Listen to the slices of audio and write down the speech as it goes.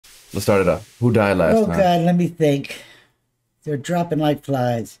Let's start it up. Who died last Oh time? God, let me think. They're dropping like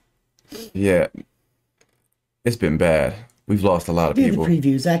flies. Yeah, it's been bad. We've lost a lot of Do people. the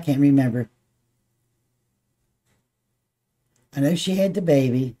previews. I can't remember. I know she had the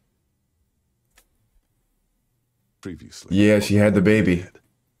baby. Previously. Yeah, she had the baby.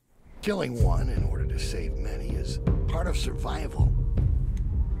 Killing one in order to save many is part of survival.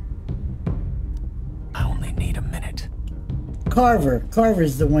 I only need a minute. Carver.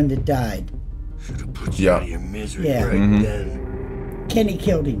 Carver's the one that died. Should have put you out of your misery Yeah. right then. Kenny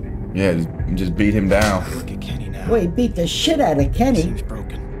killed him. Yeah, just beat him down. Look at Kenny now. Well, he beat the shit out of Kenny. Seems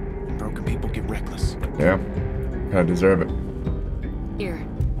broken. And broken people get reckless. Yeah, kind of deserve it. Here.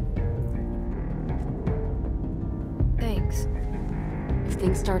 Thanks. If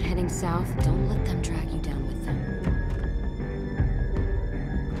things start heading south, don't let them drag you down with them.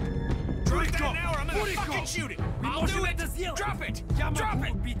 Drop that now or I'm gonna fucking shoot it! I'll do it! Drop it! Drop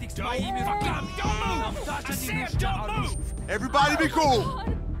it! Don't move! I said don't move! Everybody be cool.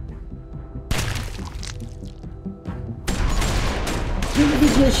 Who did he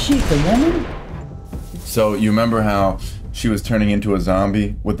just shoot? The woman? So you remember how she was turning into a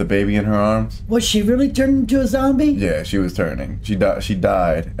zombie with the baby in her arms? Was she really turned into a zombie? Yeah, she was turning. She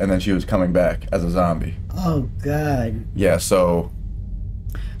died, and then she was coming back as a zombie. Oh God. Yeah, so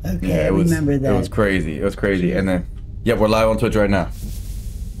Okay, yeah, I remember that. It was crazy. It was crazy. And then, yeah, we're live on Twitch right now.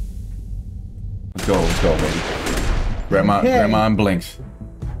 Let's go, baby. Grandma and Blinks.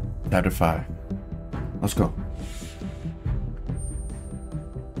 Chapter 5. Let's go.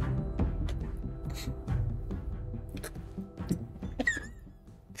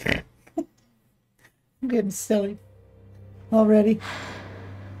 I'm getting silly already.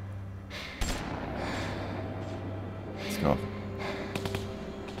 Let's go.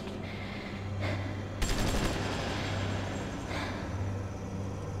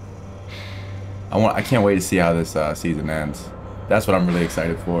 I can't wait to see how this season ends. That's what I'm really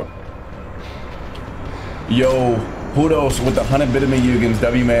excited for. Yo, Hudos with the 100 bit of me Yugans.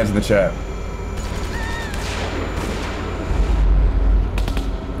 W-Man's in the chat.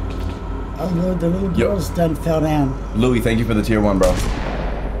 Oh Lord, the little girl's done fell down. Louis, thank you for the tier 1, bro.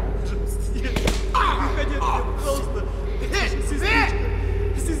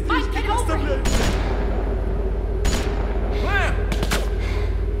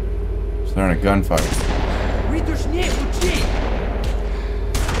 Starting a gunfight.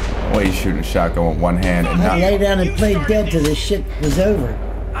 Why are you shooting a shotgun with one hand and I not? lay down and played dead till this shit was over.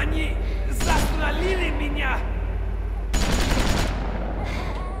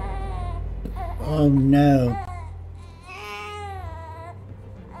 Oh no.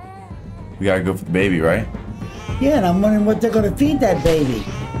 We gotta go for the baby, right? Yeah, and I'm wondering what they're gonna feed that baby.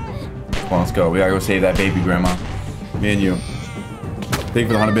 Come on, let's go. We gotta go save that baby, Grandma. Me and you. Thank you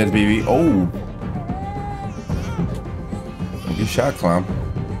for the 100 bits, baby. Oh! Don't get shot, clown.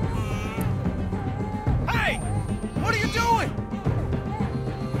 Hey! What are you doing?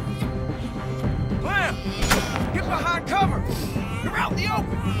 Clem! Get behind cover! You're out in the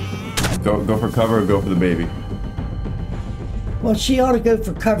open! Go for cover or go for the baby? Well, she ought to go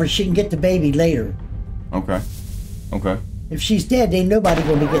for cover. She can get the baby later. Okay. Okay. If she's dead, ain't nobody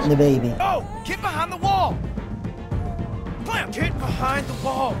gonna be getting the baby. Oh! Get behind the wall! Clem! Get behind the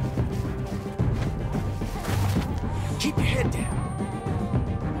wall! Keep your head down.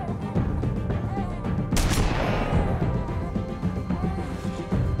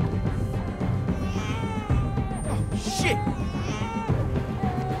 Oh, shit!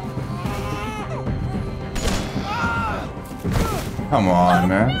 Come on,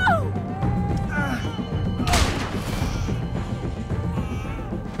 man.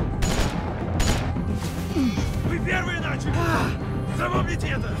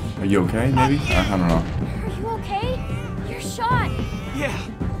 Are you okay, maybe? I don't know. Are you okay? You're shot. Yeah.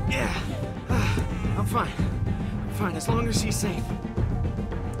 I'm fine. I'm fine, as long as he's safe.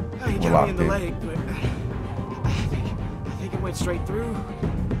 He got me in the leg, but I think it went straight through.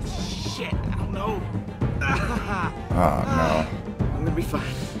 Shit, I don't know. Oh, no. I'm gonna be fine. I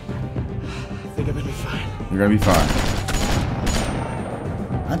think I'm gonna be fine. You're gonna be fine.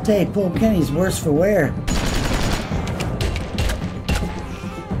 I'll tell you, Paul Kenny's worse for wear.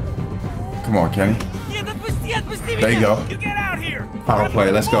 Come on, Kenny. There you go. You get out here. Power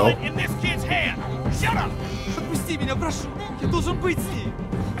play, let's go. In this kid's hand. Shut up. Отпусти меня, прошу. Я должен быть с ней.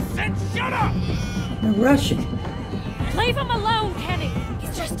 I said shut up. They're rushing. Leave him alone, Kenny.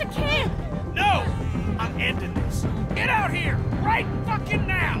 He's just a kid. No, I'm ending this. Get out here right fucking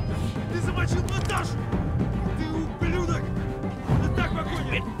now. Ты замочил Наташу. Ты ублюдок. Это так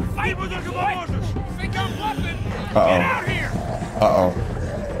погоня. Ты ему только поможешь. Think I'm bluffing? Uh-oh. Get out here. Uh-oh.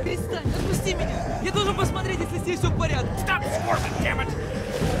 Без Отпусти меня! Я должен посмотреть, если здесь все в порядке. Stop squirming, damn it!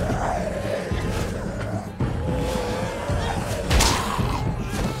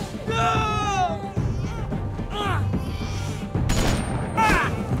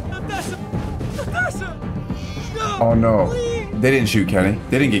 Наташа! Наташа! Oh no. They didn't shoot Kenny.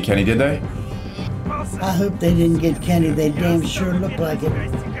 They didn't get Kenny, did they? I hope they didn't get Kenny. They damn sure look like it.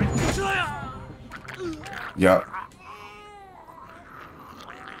 Yup.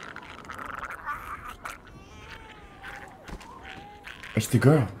 It's the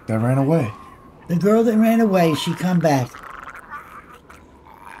girl that ran away. The girl that ran away, she come back.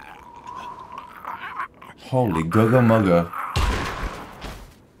 Holy gugga mugga.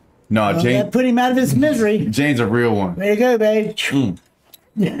 No, Well, Jane. that put him out of his misery. Jane's a real one. Way to go, babe.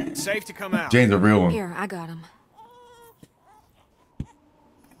 Safe to come out. Jane's a real one. Here, I got him.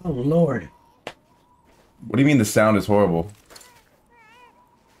 Oh, Lord. What do you mean the sound is horrible?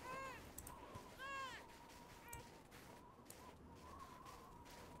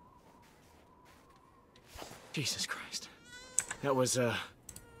 Jesus Christ. That was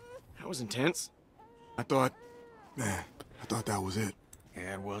intense. I thought that was it.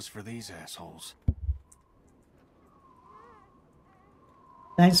 Yeah, it was for these assholes.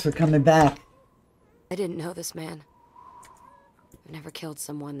 Thanks for coming back. I didn't know this man. I've never killed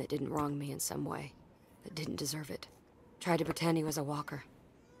someone that didn't wrong me in some way, that didn't deserve it. Tried to pretend he was a walker.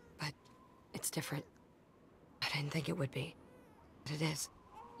 But it's different. I didn't think it would be. But it is.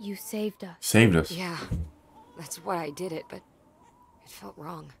 You saved us. Saved us. Yeah, that's why I did it, but it felt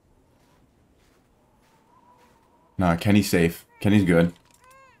wrong. Nah, Kenny's safe. Kenny's good.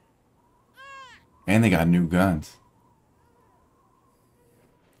 And they got new guns.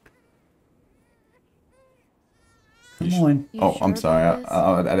 Come on. Oh, I'm sorry.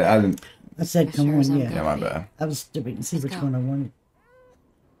 I didn't. I said, come on, yeah. Yeah, my bad. I was stupid and see which one I wanted.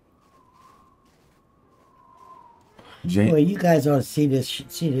 Jane. Boy, you guys ought to see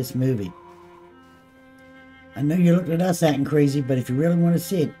this movie. I know you're looking at us acting crazy, but if you really want to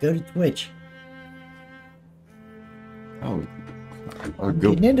see it, go to Twitch. Oh, I'm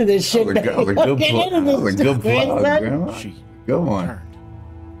getting into this shit. That was a good plug. That was a good plug, Grandma. Go on. Turned.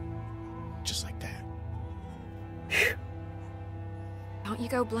 Just like that. Don't you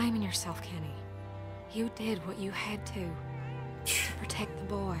go blaming yourself, Kenny. You did what you had to protect the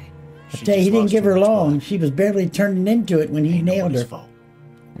boy. I tell you, he didn't give her long. She was barely turning into it when he nailed her. Fault.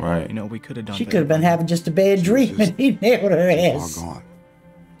 Right. You know, we could have done She better. could have been having just a bad dream and he nailed her ass. All gone.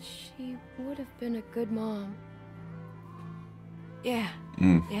 She would have been a good mom. Yeah.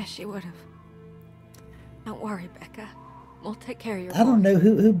 Yeah, she would have. Don't worry, Becca. We'll take care of your I don't boy. know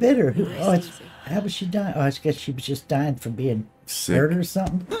who bit her. Rest easy. How was she dying? Oh, I guess she was just dying from being Sick. hurt or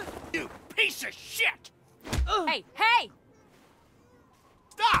something. You piece of shit! Hey, hey!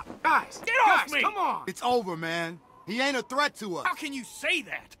 Stop! Guys, get off me! Come on! It's over, man. He ain't a threat to us. How can you say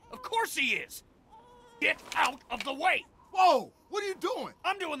that? Of course he is! Get out of the way! Whoa! What are you doing?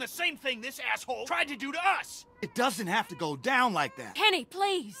 I'm doing the same thing this asshole tried to do to us! It doesn't have to go down like that. Kenny,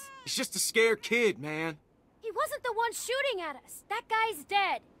 please! He's just a scared kid, man. He wasn't the one shooting at us. That guy's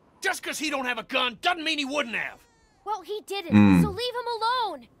dead. Just because he don't have a gun doesn't mean he wouldn't have. Well, he didn't, so leave him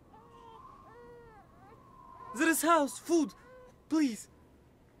alone. There is house, food. Please.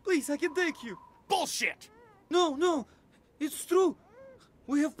 Please, I can take you. Bullshit! No, no. It's true.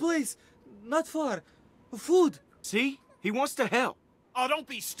 We have place. Not far. Food. See? He wants to help. Oh, don't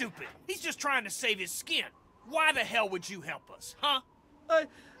be stupid. He's just trying to save his skin. Why the hell would you help us, huh?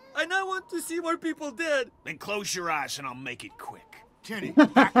 I now want to see more people dead. Then close your eyes and I'll make it quick. Kenny,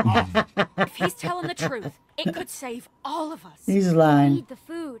 back off. If he's telling the truth, it could save all of us. He's We lying. need the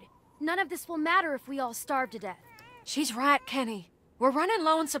food. None of this will matter if we all starve to death. She's right, Kenny. We're running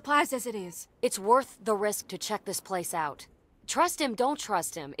low on supplies as it is. It's worth the risk to check this place out. Trust him, don't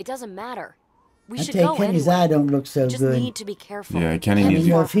trust him. It doesn't matter. We I should tell go you, Kenny's anyway. eye don't look so Just good. need to be careful. Yeah, Kenny I needs- don't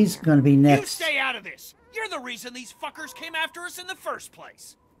know if he's going to be You next. stay out of this. You're the reason these fuckers came after us in the first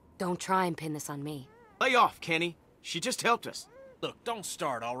place. Don't try and pin this on me. Lay off, Kenny. She just helped us. Look, don't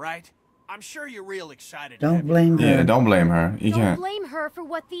start, all right? I'm sure you're real excited. to Don't have blame her. Yeah, don't blame her. You Don't can't. blame her for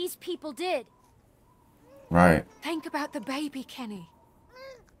what these people did. Right. Think about the baby, Kenny.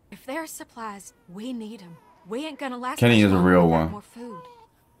 If there's supplies, we need them. We ain't gonna last. Kenny much is a longer real without one. More food.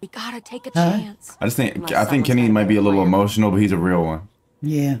 We gotta take a Huh? chance. I just think Unless I think someone's Kenny got might be a little plan. emotional, but he's a real one.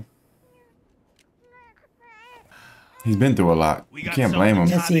 Yeah. He's been through a lot. We You got can't blame him.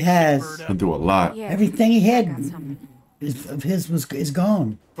 something Yes, he has. covered up. Been through a lot. Yeah. Everything he I got had something. of his is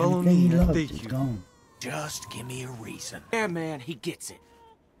gone. Follow Everything he me, loved thank is you. gone. Just give me a reason. Yeah, man, he gets it.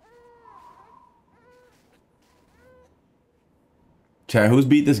 Chad, who's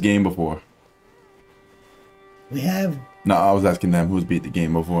beat this game before? We have? No, I was asking them who's beat the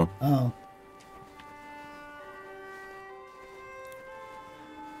game before. Oh.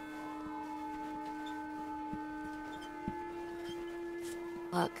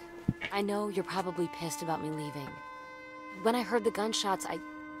 Look, I know you're probably pissed about me leaving. When I heard the gunshots,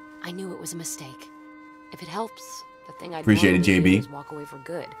 I knew it was a mistake. If it helps, the thing I'd Appreciate it, normally do JB. is walk away for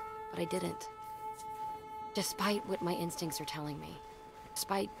good, but I didn't. Despite what my instincts are telling me,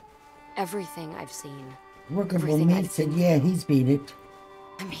 despite everything I've seen, Workable everything Meat I've said, been yeah, through, he's beat it.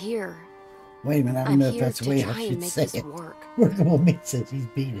 I'm here. Wait a minute, I don't I'm know if here that's the to way try I and should make say this it. work. Workable Meat says he's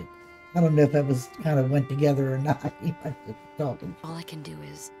beat it. I don't know if that was kind of went together or not. He might have talking. All I can do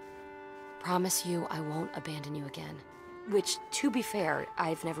is promise you I won't abandon you again. Which, to be fair,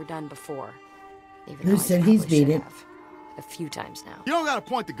 I've never done before. Even Who though I said he's probably beat should it? have. A few times now. You don't gotta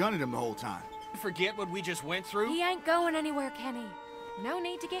point the gun at him the whole time. Forget what we just went through? He ain't going anywhere, Kenny. No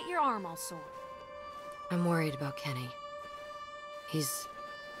need to get your arm all sore. I'm worried about Kenny. He's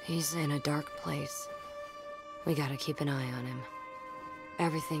in a dark place. We gotta keep an eye on him.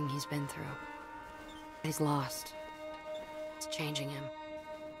 Everything he's been through. He's lost. It's changing him.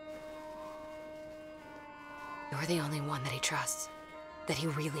 You're the only one that he trusts. That he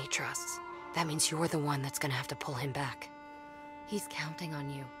really trusts. That means you're the one that's gonna have to pull him back. He's counting on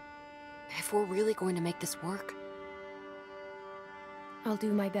you. If we're really going to make this work, I'll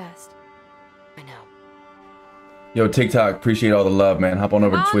do my best. I know. Yo, TikTok, appreciate all the love, man. Hop on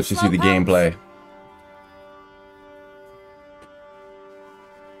over to Twitch to see the gameplay.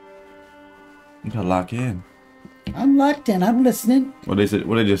 You gotta lock in. I'm locked in. I'm listening. What they said?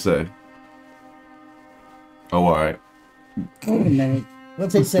 What did they just say? Oh, all right. Wait a minute.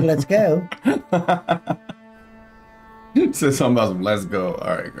 Once they said, let's go. Said something about some let's go.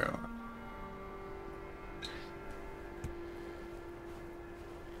 All right, girl.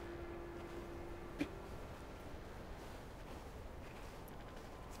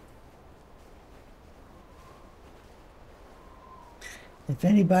 If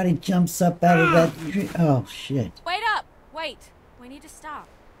anybody jumps up out of that tree, oh shit. Wait up! Wait. We need to stop.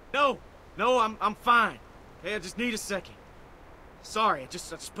 No, I'm fine. Hey, I just need a second. Sorry, I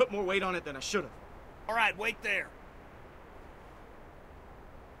just put more weight on it than I should have. All right, wait there.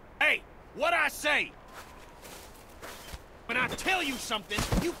 Hey, what I say? When I tell you something,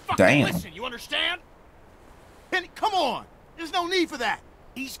 you fucking Damn. listen, you understand? Penny, come on! There's no need for that.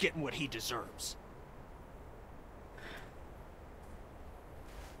 He's getting what he deserves.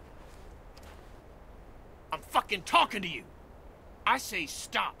 I'm fucking talking to you. I say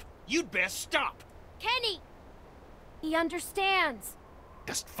stop. You'd best stop. Kenny! He understands.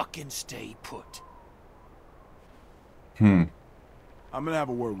 Just fucking stay put. I'm gonna have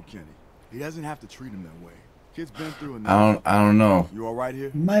a word with Kenny. He doesn't have to treat him that way. Kid's been through enough. I don't know. You all right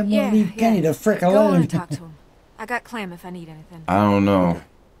here? You might want to leave Kenny the frick alone. Talk to him. I got Clem if I need anything. I don't know.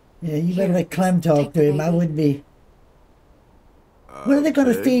 Yeah, you better let Clem talk to him. I wouldn't be. What are they going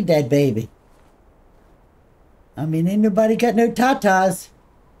to feed that baby? I mean, ain't nobody got no tatas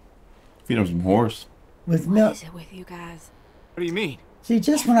Feed him some horse. with What milk. is it with you guys? What do you mean? See,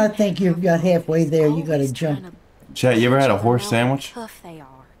 just when I think you've got halfway there, you got to Always jump. trying to Chat, you ever had a show horse how sandwich? Tough they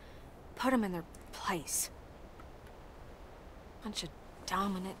are. Put them in their place. Bunch of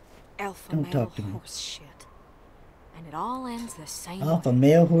dominant alpha Don't male talk to me. horse shit. And it all ends the same Off way. a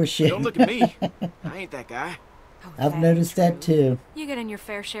male horse shit. Don't look at me. I ain't that guy. Oh, I've that noticed ain't that true. too. You get in your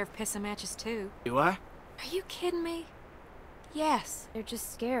fair share of pissing matches too. Do I? Are you kidding me? Yes. They're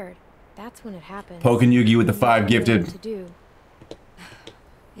just scared. That's when it happens. Poking Yugi with the 5 gifted. To do.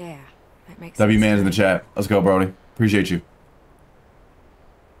 Yeah, that makes W sense. Man's in the chat. Let's go, Brody. Appreciate you.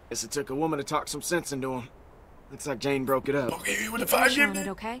 Guess it took a woman to talk some sense into him. Looks like Jane broke it up. Poking Yugi with the Push on it,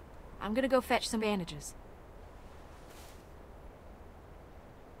 okay? I'm gonna go fetch some bandages.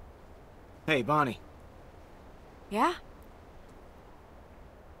 Hey, Bonnie. Yeah?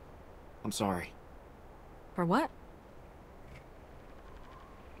 I'm sorry. For what?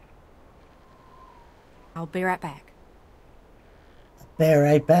 I'll be right back. Bear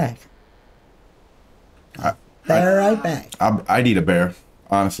right back. Bear right back. I'd eat a bear,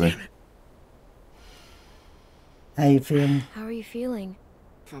 honestly. How you feeling? How are you feeling?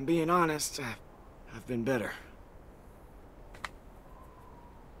 If I'm being honest, I've been better.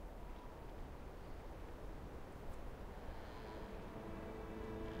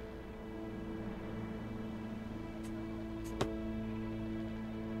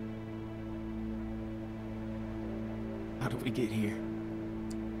 How did we get here?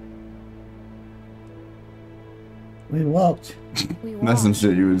 We walked. We That's some walked.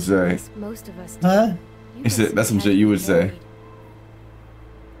 shit you would say. Yes, most of us did. Huh? You He said guys that's some had shit to you be would say. married.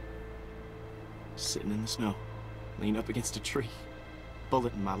 Sitting in the snow. leaned up against a tree,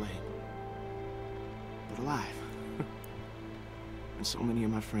 bullet in my leg. But alive. And so many of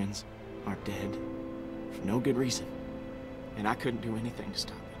my friends are dead for no good reason. And I couldn't do anything to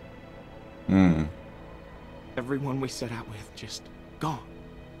stop it. Everyone we set out with just gone.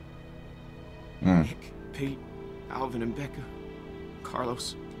 Nick, Pete, Alvin and Becca,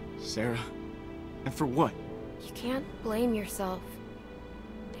 Carlos, Sarah. And for what? You can't blame yourself.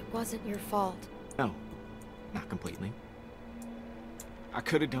 It wasn't your fault. No, not completely. I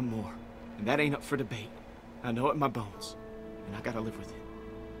could have done more, and that ain't up for debate. I know it in my bones, and I gotta live with it.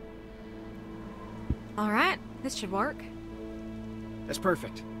 All right, this should work. That's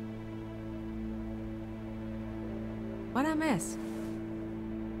perfect. What'd I miss?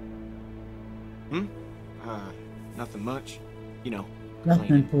 Nothing much. You know, Nothing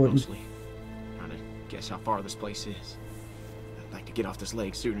planning, important. mostly. Trying to guess how far this place is. I'd like to get off this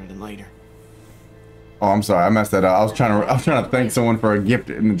leg sooner than later. Oh, I'm sorry, I messed that up. I was trying to thank someone for a gift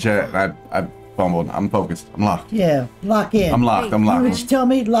in the chat. I fumbled. I'm focused. I'm locked. Yeah, lock in. I'm locked. I'm You locked. would tell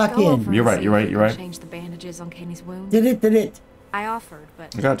me lock Go in. over You're and right, see you're right, if you you're can right. Change the bandages on Kenny's wound. Did it. I offered,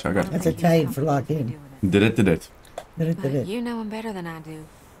 but I got you. don't That's think he was Italian for comfortable lock in. doing it. Did it. But Did it. you know him better than I do.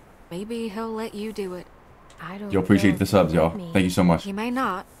 Maybe he'll let you do it. I don't Yo, appreciate know the if subs, you y'all. let me. Thank you so much. You may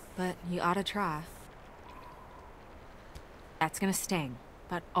not, but you ought to try. That's gonna sting,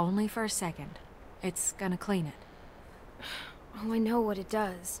 but only for a second. It's gonna clean it. Oh, I know what it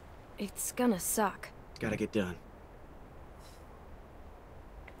does. It's gonna suck. It's gotta get done.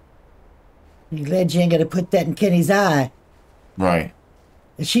 You glad you ain't gonna put that in Kenny's eye? Right.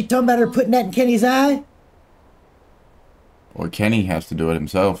 Is she talking about her putting that in Kenny's eye? Or Kenny has to do it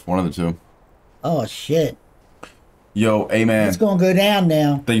himself. One of the two. Oh shit! Yo, amen. It's gonna go down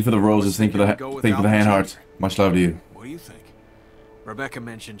now. Thank you for the roses. Thank you for the hand hearts. Much love to you. What do you think? Rebecca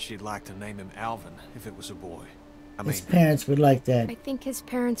mentioned she'd like to name him Alvin if it was a boy. I His mean, parents would like that. I think his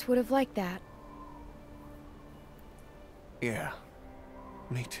parents would have liked that. yeah,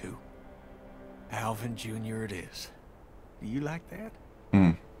 me too. Alvin Jr. it is. Do you like that?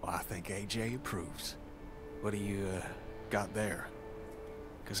 Well, I think AJ approves. What do you got there?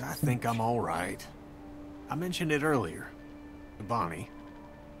 Because I think I'm all right. I mentioned it earlier to Bonnie.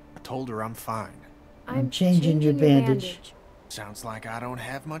 I told her I'm fine. I'm changing your bandage. Sounds like I don't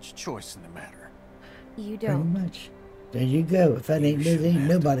have much choice in the matter. You Pretty don't. much. There you go. If that ain't Lizzie, ain't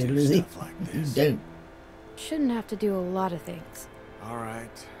nobody Lizzie. You don't. Shouldn't have to do a lot of things. All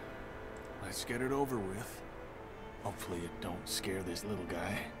right. Let's get it over with. Hopefully it don't scare this little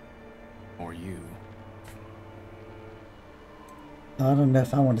guy. Or you. I don't know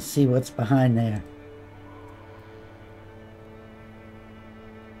if I want to see what's behind there.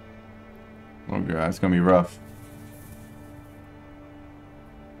 Oh god, it's gonna be rough.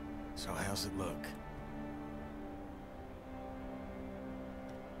 So how's it look?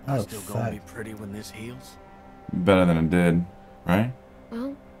 Oh, Still gonna fuck. be pretty when this heals? Better than it did, right?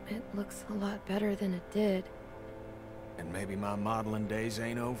 Well, it looks a lot better than it did. And maybe my modeling days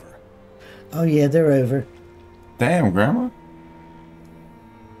ain't over. Oh yeah, they're over. Damn, Grandma.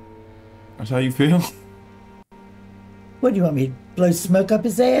 That's how you feel? What do you want me to blow smoke up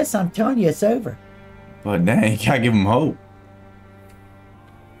his ass? I'm telling you, it's over. But dang, you gotta give him hope.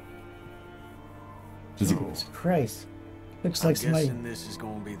 Jesus Christ. Looks I'm like somebody guessing this is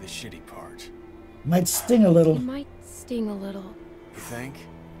gonna be the shitty part. might sting a little. It might sting a little. You think?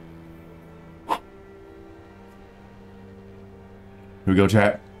 Here we go,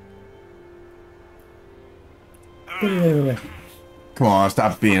 chat. Get it over with. Come on,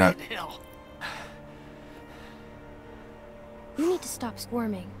 stop being a... You need to stop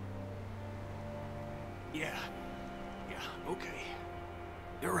squirming. Yeah. Yeah, okay.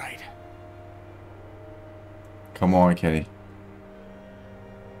 You're right. Come on, Kenny.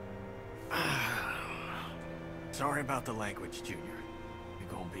 Sorry about the language, Junior. You're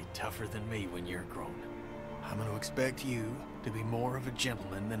gonna be tougher than me when you're grown. I'm gonna expect you to be more of a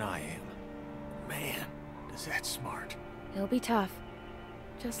gentleman than I am. Man, is that smart. He'll be tough.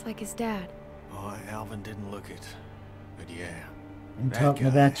 Just like his dad. Oh, Alvin didn't look it. But yeah. I'm that talking guy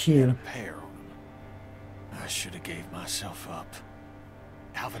about you. had a pair on him. I should have gave myself up.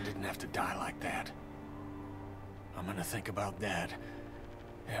 Alvin didn't have to die like that. I'm gonna think about that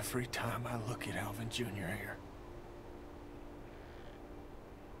every time I look at Alvin Jr. here.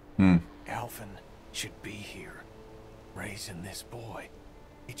 Alvin should be here, raising this boy.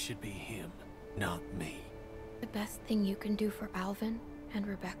 It should be him, not me. The best thing you can do for Alvin and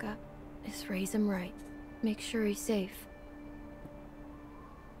Rebecca is raise him right. Make sure he's safe.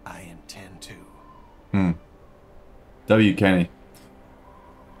 I intend to. W. Kenny.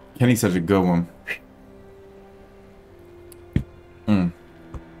 Kenny's such a good one.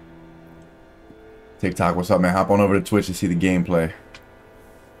 TikTok, what's up, man? Hop on over to Twitch to see the gameplay.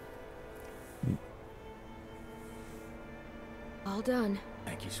 All done.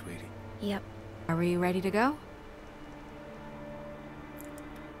 Thank you, sweetie. Yep. Are we ready to go?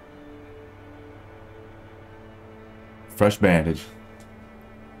 Fresh bandage.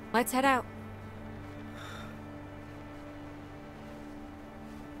 Let's head out.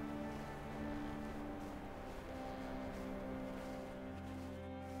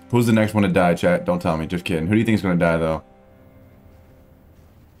 Who's the next one to die, chat? Don't tell me. Just kidding. Who do you think is going to die, though?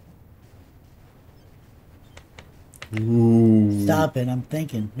 Ooh. Stop it. I'm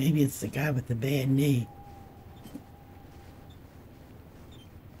thinking. Maybe it's the guy with the bad knee.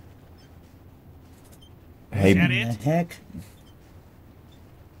 Hey, what the heck?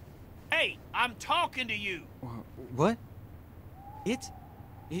 Hey, I'm talking to you. What? It's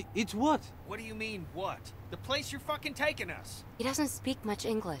what? What do you mean, what? The place you're fucking taking us. He doesn't speak much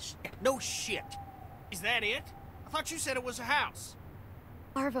English. No shit. Is that it? I thought you said it was a house.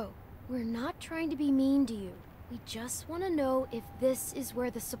 Arvo, we're not trying to be mean to you. We just want to know if this is where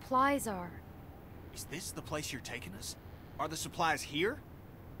the supplies are. Is this the place you're taking us? Are the supplies here?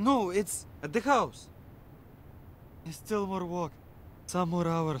 No, it's at the house. There's still more walk. Some more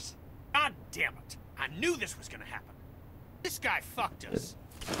hours. God damn it. I knew this was gonna happen. This guy fucked us.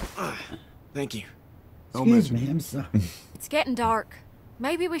 Thank you. Excuse me, I'm sorry. It's getting dark.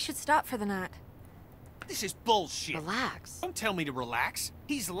 Maybe we should stop for the night. This is bullshit. Relax. Don't tell me to relax.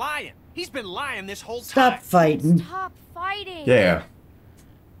 He's lying. He's been lying this whole time. Stop fighting. Stop fighting! Yeah.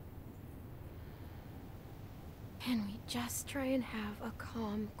 Can we just try and have a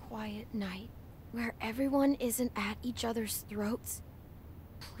calm, quiet night where everyone isn't at each other's throats?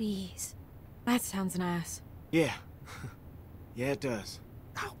 Please. That sounds nice. Yeah. Yeah, it does.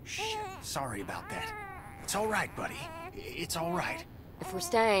 Oh, shit. Sorry about that. It's all right, buddy. It's all right. If we're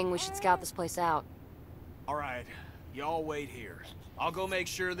staying, we should scout this place out. All right. Y'all wait here. I'll go make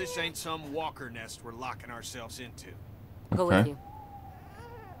sure this ain't some walker nest we're locking ourselves into. Go with you.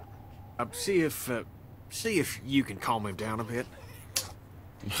 See if you can calm him down a bit.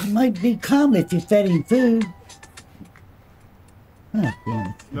 He might be calm if you fed him food. Huh,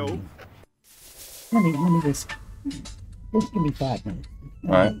 yeah. No. Let me just give me 5 minutes.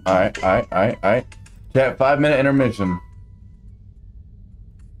 Alright. Chat, 5-minute intermission.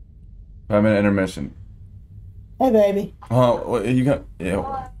 5-minute intermission. Hey, baby. Oh, what you got?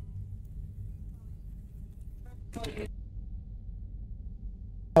 Yeah.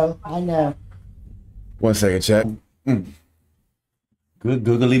 Oh, I know. 1 second, chat. Good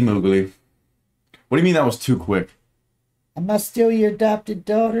googly moogly. What do you mean that was too quick? Am I still your adopted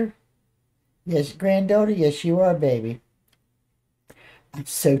daughter? Yes, granddaughter? Yes, you are, baby. I'm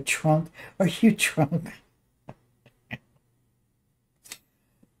so drunk. Are you drunk?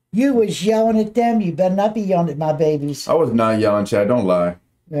 You was yelling at them. You better not be yelling at my babies. I was not yelling, Chad. Don't lie.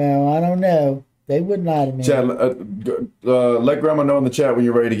 Well, I don't know. They wouldn't lie to me. Chad, let Grandma know in the chat when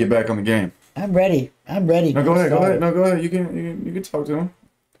you're ready to get back on the game. I'm ready. I'm ready. No, go ahead. No, go ahead. You can talk to him.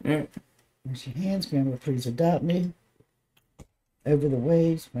 Yeah. Wash your hands. Grandma, please adopt me. Over the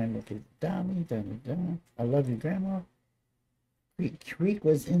waves. Grandma, please adopt me. I love you, Grandma. Creek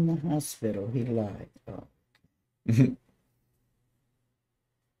was in the hospital. He lied. Oh.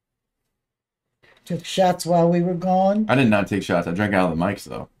 Took shots while we were gone. I did not take shots. I drank out of the mics,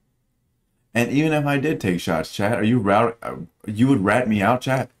 though. And even if I did take shots, Chad, you would rat me out,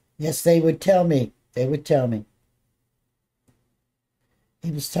 Chad? Yes, they would tell me. They would tell me.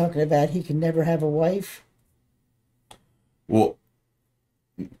 He was talking about he can never have a wife. Well,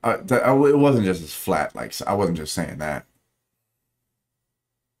 it wasn't just as flat. Like, I wasn't just saying that.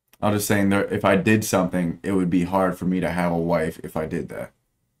 I was just saying that if I did something, it would be hard for me to have a wife if I did that.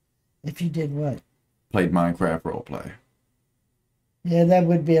 If you did what? Played Minecraft roleplay. Yeah, that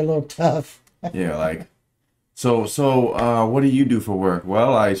would be a little tough. Yeah, like, so, what do you do for work?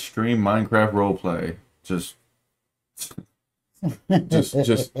 Well, I stream Minecraft roleplay. Just. You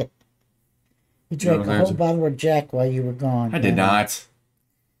drank a whole bottle of Jack while you were gone. I did not.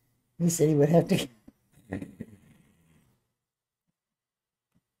 He said he would have to.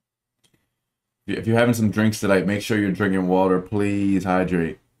 If you're having some drinks tonight, make sure you're drinking water. Please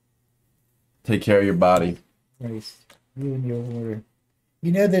hydrate. Take care of your body. Christ, you and your water.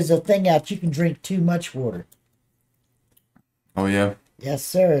 You know, there's a thing out. You can drink too much water. Oh, yeah? Yes,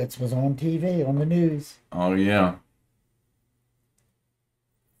 sir. It was on TV, on the news. Oh, yeah.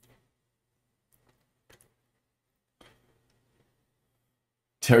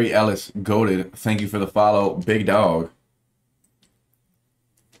 Terry Ellis, goated. Thank you for the follow. Big dog.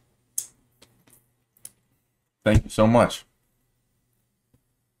 Thank you so much.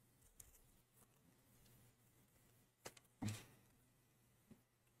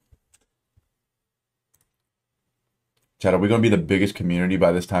 Chad, are we gonna be the biggest community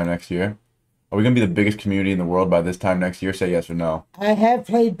by this time next year? Are we gonna be the biggest community in the world by this time next year? Say yes or no. I have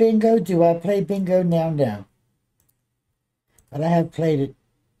played bingo. Do I play bingo now? No. But I have played it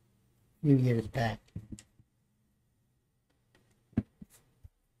a few years back.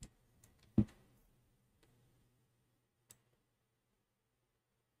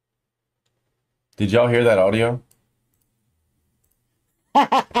 Did y'all hear that audio?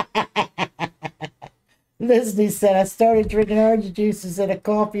 Leslie said, I started drinking orange juice instead of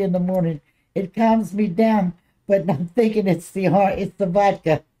coffee in the morning. It calms me down, but I'm thinking it's the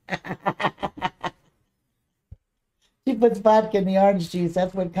vodka. She puts vodka in the orange juice.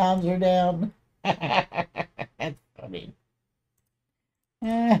 That's what calms her down. That's funny.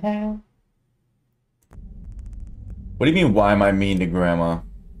 What do you mean, why am I mean to Grandma?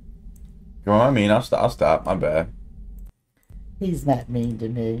 Grandma, I mean, I'll stop. My bad. He's not mean to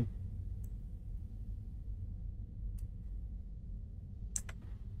me.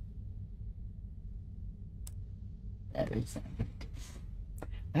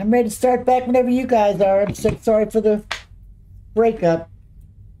 I'm ready to start back whenever you guys are. I'm so sorry for the breakup.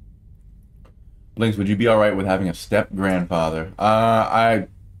 Blinks, would you be alright with having a step grandfather? I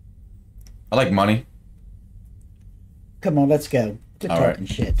like money. Come on, let's go. Quit talking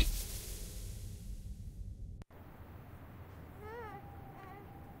shit.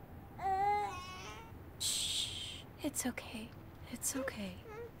 It's okay. It's okay.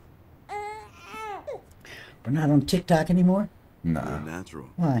 We're not on TikTok anymore? Nah. Natural.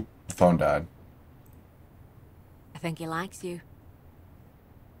 Why? The phone died. I think he likes you.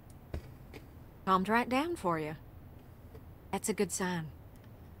 Calmed right down for you. That's a good sign.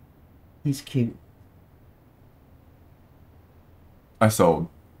 He's cute. I sold.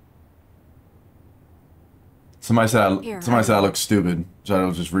 Somebody said I look stupid, so I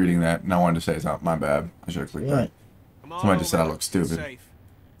was just reading that, and I wanted to say it's not my bad. I should have clicked that. Somebody just said I look stupid.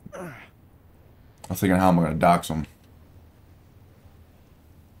 I was thinking, how am I going to dox them?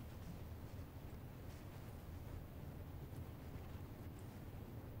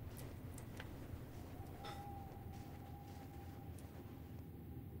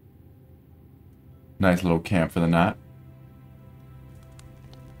 Nice little camp for the night.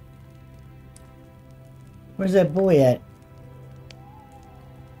 Where's that boy at?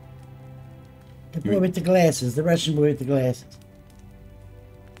 The boy with the glasses. The Russian boy with the glasses.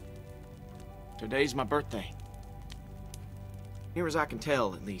 Today's my birthday. Near as I can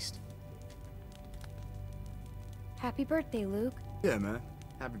tell, at least. Happy birthday, Luke. Yeah, man.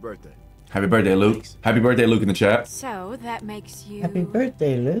 Happy birthday. Happy birthday, Luke. Thanks. Happy birthday, Luke, in the chat. So, that makes you... Happy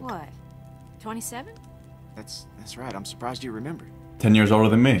birthday, Luke. What? 27? That's right. I'm surprised you remembered. 10 years older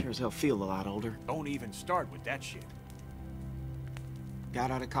than me. Sure as hell feel a lot older. Don't even start with that shit.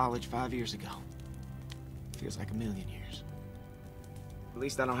 Got out of college 5 years ago. Feels like a million years. At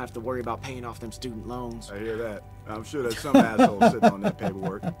least I don't have to worry about paying off them student loans. I hear that. I'm sure there's some asshole sitting on that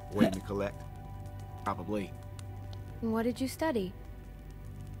paperwork, waiting to collect. Probably. What did you study?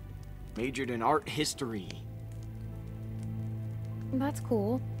 Majored in art history. That's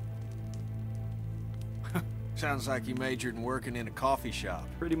cool. Sounds like you majored in working in a coffee shop.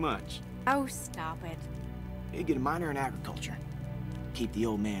 Pretty much. Oh, stop it. You get a minor in agriculture. Keep the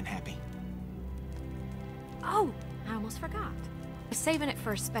old man happy. Oh, I almost forgot. I was saving it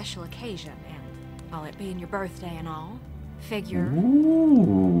for a special occasion, and all it being your birthday and all, figure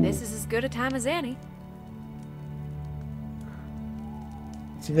this is as good a time as any.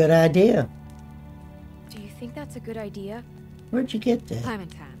 It's a good idea. Do you think that's a good idea? Where'd you get that?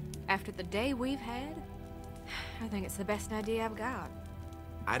 Clementine, after the day we've had, I think it's the best idea I've got.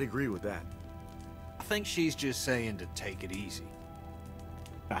 I'd agree with that. I think she's just saying to take it easy.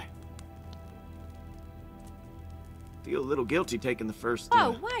 I feel a little guilty taking the first...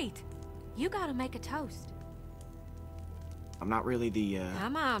 Whoa, wait! You gotta make a toast. I'm not really the,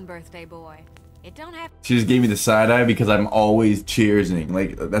 Come on, birthday boy. It don't have... She just gave me the side eye because I'm always cheersing.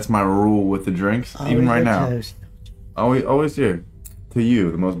 Like, that's my rule with the drinks, even right now. Toast. Always here. To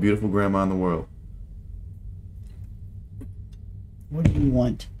you, the most beautiful grandma in the world. What do you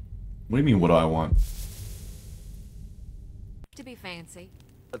want? What do you mean, what do I want? To be fancy.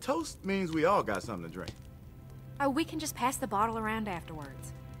 A toast means we all got something to drink. Oh, we can just pass the bottle around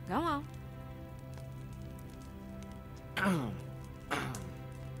afterwards. Go on.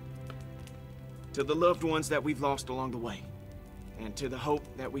 To the loved ones that we've lost along the way. And to the hope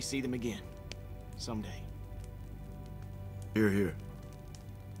that we see them again. Someday. Here, here.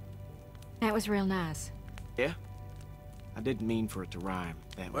 That was real nice. Yeah? I didn't mean for it to rhyme.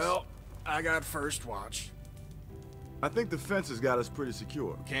 That was... Well, I got first watch. I think the fence has got us pretty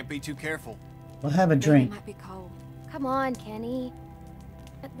secure. Can't be too careful. We'll have a drink. It might be cold. Come on, Kenny.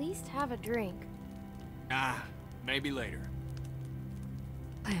 At least have a drink. Nah, maybe later.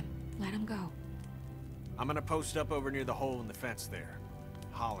 Clem, let him go. I'm gonna post up over near the hole in the fence there.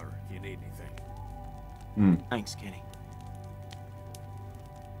 Holler if you need anything. Thanks, Kenny.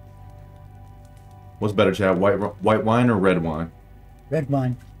 What's better, Chad? White wine or red wine? Red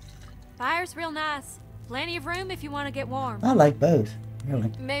wine. Fire's real nice. Plenty of room if you want to get warm. I like both,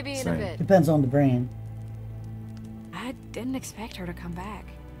 really. Maybe in Same. a bit. Depends on the brand. I didn't expect her to come back.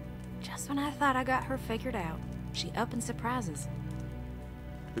 Just when I thought I got her figured out, she up and surprises.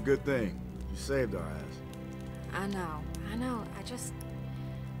 The good thing. You saved our ass. I know. I just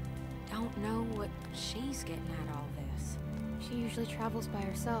don't know what she's getting at all this. She usually travels by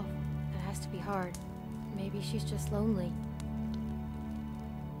herself. That has to be hard. Maybe she's just lonely.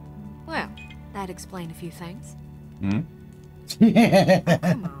 Well, that'd explain a few things. Yeah. Oh,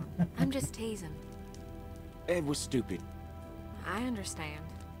 come on. I'm just teasing. It was stupid. I understand.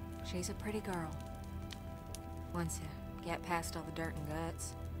 She's a pretty girl. Once you get past all the dirt and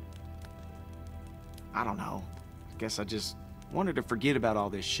guts. I don't know. I guess I just wanted to forget about all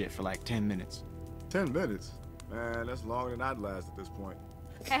this shit for like 10 minutes. 10 minutes? Man, that's longer than I'd last at this point.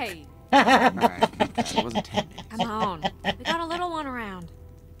 Hey. Alright, it wasn't 10 minutes. Come on. We got a little one around.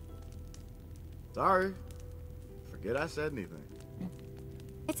 Sorry. Forget I said anything.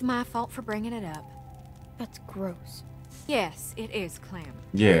 It's my fault for bringing it up. That's gross. Yes, it is, Clem.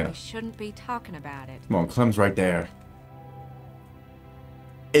 Yeah. We shouldn't be talking about it. Come on, Clem's right there.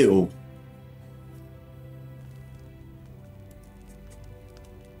 Ew.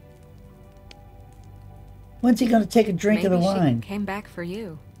 When's he gonna take a drink of the Maybe wine? She came back for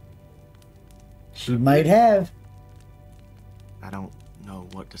you. She might have. I don't know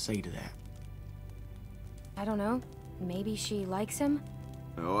what to say to that. I don't know. Maybe she likes him?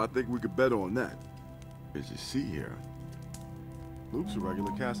 Oh, I think we could bet on that. As you see here, Luke's a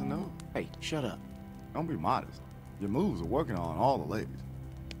regular Casanova. Hey, shut up. Don't be modest. Your moves are working on all the ladies.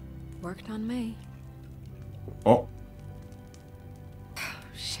 Worked on me. Oh.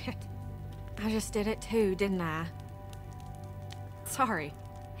 Shit. I just did it too, didn't I? Sorry.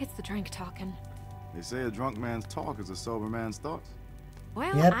 It's the drink talking. They say a drunk man's talk is a sober man's thoughts.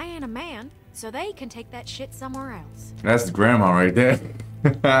 Well, Yep. I ain't a man, so they can take that shit somewhere else. That's grandma right there.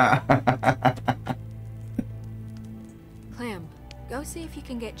 Clem, go see if you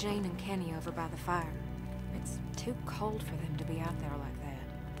can get Jane and Kenny over by the fire. It's too cold for them to be out there like that.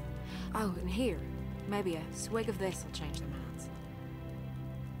 Oh, and here, maybe a swig of this will change their minds.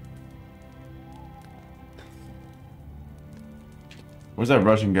 Where's that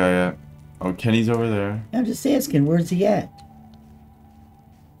Russian guy at? Oh, Kenny's over there. I'm just asking, where's he at?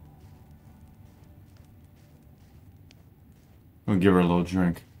 I'm gonna give her a little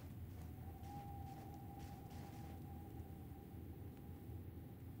drink.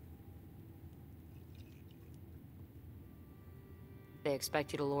 They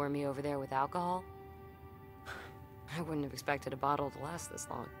expect you to lure me over there with alcohol? I wouldn't have expected a bottle to last this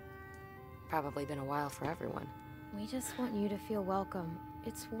long. Probably been a while for everyone. We just want you to feel welcome.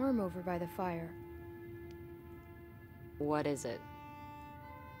 It's warm over by the fire. What is it?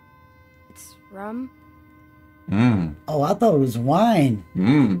 It's rum. Oh, I thought it was wine.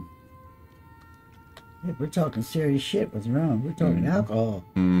 Yeah, We're talking serious shit with rum. We're talking alcohol.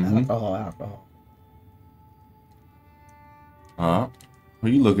 Alcohol. Who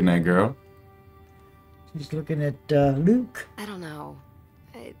you looking at, girl? She's looking at Luke. I don't know.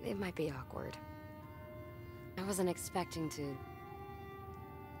 It might be awkward. I wasn't expecting to,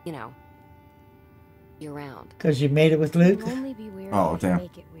 you know, be around. Because you made it with Luke? It'll only be weird Oh, if you damn.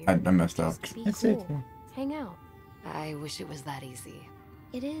 make it weird. I messed up. Just be That's cool. okay. Hang out. I wish it was that easy.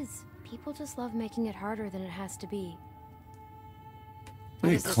 It is. People just love making it harder than it has to be.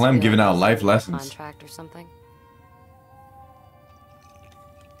 Look at Is this Clem real giving out life life lessons. Contract or something?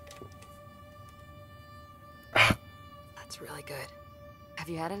 That's really good. Have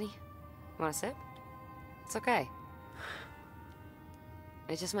you had any? You want a sip? It's okay.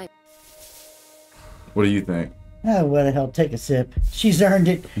 It just might. What do you think? Oh, what the hell, take a sip. She's earned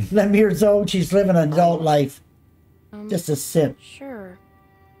it. 11 years old, she's living an adult life. Just a sip. Sure.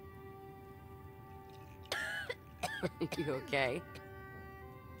 You okay?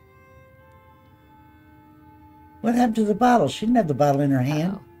 What happened to the bottle? She didn't have the bottle in her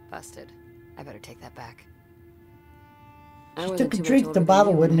hand. Oh, busted. I better take that back. She I took wasn't a too much drink, the older than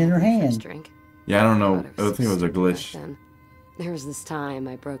bottle you wasn't when in I her had my first hand. drink. Yeah, I don't know. God, I think it was a back glitch. then. There was this time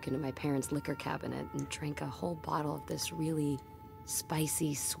I broke into my parents' liquor cabinet and drank a whole bottle of this really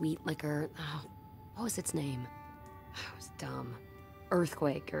spicy, sweet liquor. Oh, what was its name? It was dumb.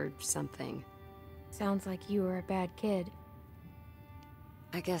 Earthquake or something. Sounds like you were a bad kid.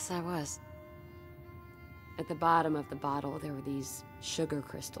 I guess I was. At the bottom of the bottle, there were these sugar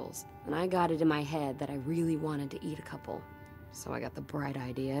crystals, and I got it in my head that I really wanted to eat a couple. So I got the bright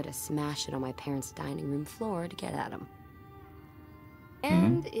idea to smash it on my parents' dining room floor to get at them.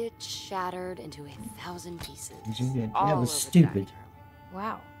 And it shattered into 1,000 pieces. That was stupid.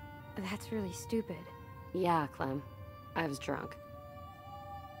 Wow, that's really stupid. Yeah, Clem. I was drunk.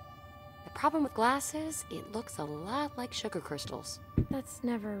 The problem with glass is, it looks a lot like sugar crystals. That's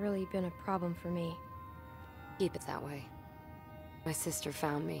never really been a problem for me. Keep it that way. My sister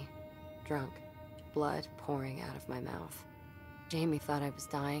found me, drunk, blood pouring out of my mouth. Jamie thought I was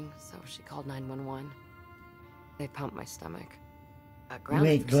dying, so she called 911. They pumped my stomach. You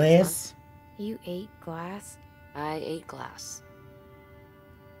ate glass? You ate glass? I ate glass.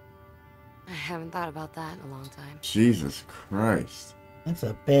 I haven't thought about that in a long time. Jesus Christ. That's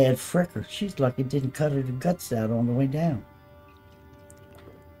a bad fricker. She's lucky it didn't cut her the guts out on the way down.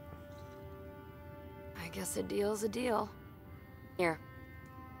 I guess a deal's a deal. Here.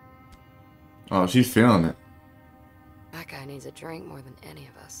 Oh, she's feeling it. That guy needs a drink more than any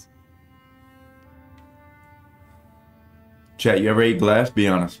of us. Chat, you ever ate glass? Be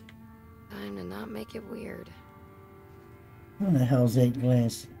honest. Time to not make it weird. Who the hell's ate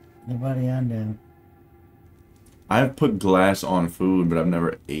glass? Nobody I know. I've put glass on food, but I've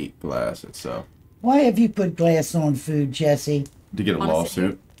never ate glass itself. Why have you put glass on food, Jesse? To get a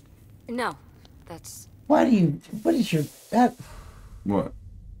lawsuit? No, that's... Why do you... What is your... That... What?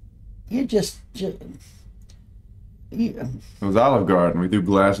 You're just it was Olive Garden. We threw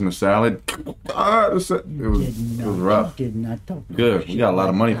glass in the salad. It was rough. Did not talk good. We got a lot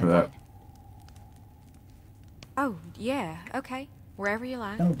of money for that. Oh, yeah, okay. Wherever you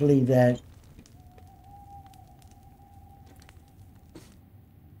like. Don't believe that.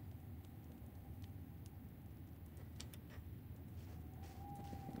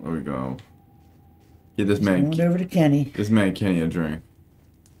 There we go. Get this man. Going over to Kenny. This man Kenny a drink.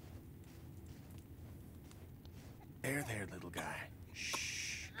 There, little guy.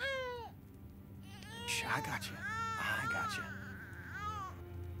 Shh. Shh, I got you. I got you.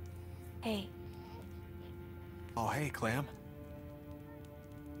 Hey. Oh, hey, Clem.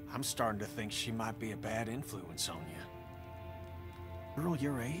 I'm starting to think she might be a bad influence on you. Girl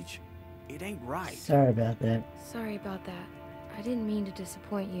your age? It ain't right. Sorry about that. Sorry about that. I didn't mean to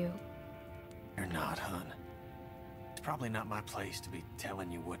disappoint you. You're not, hun. It's probably not my place to be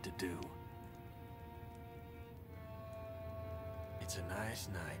telling you what to do. It's a nice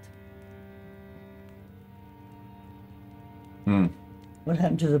night. What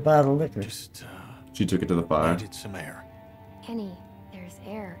happened to the bottle of liquor? Just, she took it to the fire. Needed some air. Kenny, there's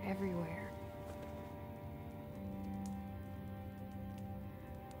air everywhere.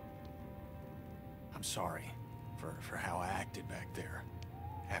 I'm sorry for how I acted back there.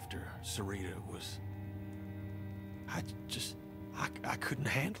 After Sarita was... I couldn't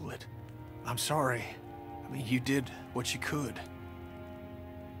handle it. I'm sorry. I mean, you did what you could.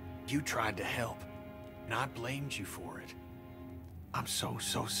 You tried to help, and I blamed you for it. I'm so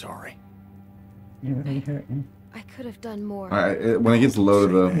sorry. You're really hurting. I could have done more. When it gets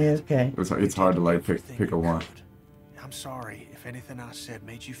loaded up, yeah, okay. It's hard to like pick a one. I'm sorry if anything I said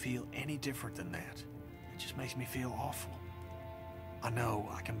made you feel any different than that. It just makes me feel awful. I know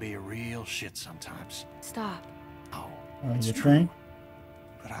I can be a real shit sometimes. Stop. Oh, You think?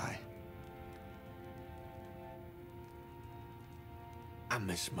 But I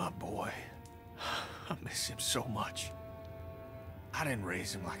miss my boy. I miss him so much. I didn't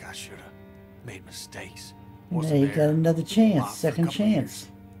raise him like I should have. Made mistakes. Yeah, you got another chance, second chance.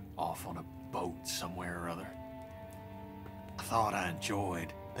 Off on a boat somewhere or other. I thought I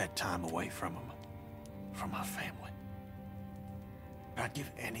enjoyed that time away from him. From my family. I'd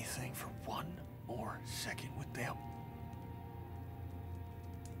give anything for one more second with them.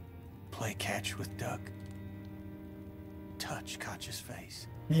 Play catch with Duck. Touch Koch's face.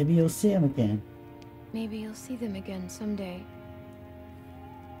 Maybe you'll see him again. Maybe you'll see them again someday.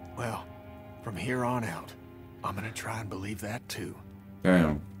 Well, from here on out, I'm gonna try and believe that too.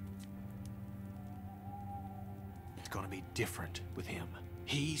 Damn. It's gonna be different with him.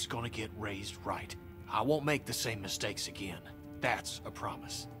 He's gonna get raised right. I won't make the same mistakes again. That's a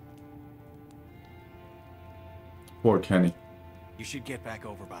promise. Poor Kenny. You should get back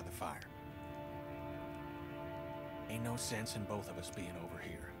over by the fire. Ain't no sense in both of us being over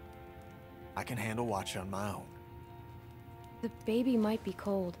here. I can handle watch on my own. The baby might be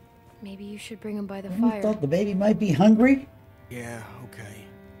cold. Maybe you should bring him by the You fire. thought the baby might be hungry? Yeah, okay.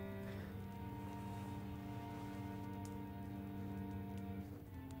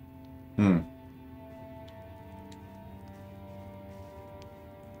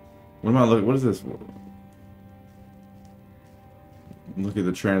 What am I looking? What is this? Look at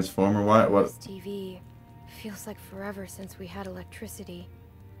the transformer. Why? What? This TV feels like forever since we had electricity.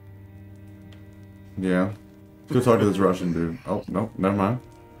 Yeah. Go talk to this Russian dude. Oh, no, never mind.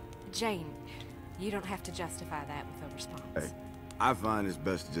 Jane, you don't have to justify that with a response. Hey, I find it's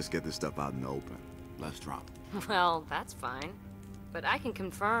best to just get this stuff out in the open. Less drama. Well, that's fine. But I can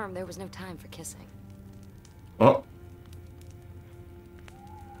confirm there was no time for kissing. Oh.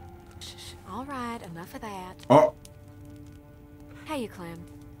 Shh. All right, enough of that. Oh. Hey, you, Clem.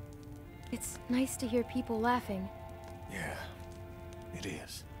 It's nice to hear people laughing. Yeah, it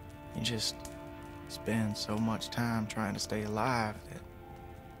is. You just spend so much time trying to stay alive that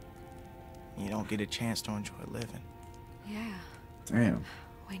you don't get a chance to enjoy living. Yeah. Damn.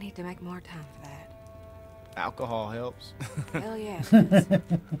 We need to make more time for that. Alcohol helps. Hell yeah.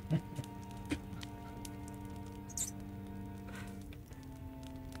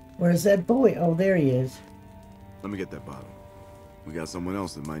 Where's that boy? Oh, there he is. Let me get that bottle. We got someone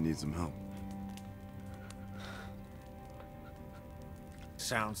else that might need some help.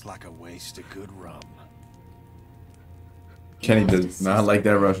 Sounds like a waste of good rum. Kenny does not like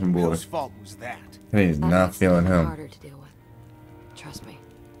that Russian boy. Whose fault was that? Kenny's not feeling him. Harder to deal with. Trust me.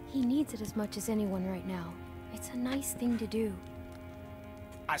 He needs it as much as anyone right now. It's a nice thing to do.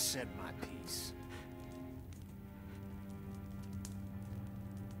 I said my piece.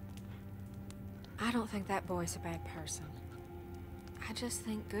 I don't think that boy's a bad person. I just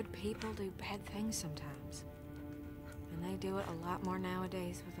think good people do bad things sometimes. And they do it a lot more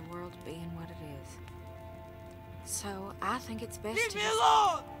nowadays with the world being what it is. So I think it's best to— Leave me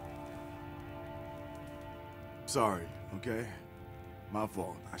alone! Sorry, okay? My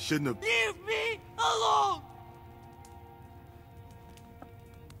fault. I shouldn't have— Leave me alone!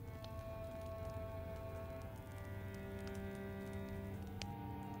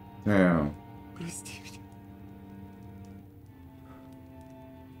 Damn.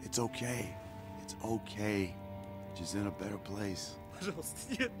 It's okay. It's okay. She's in a better place.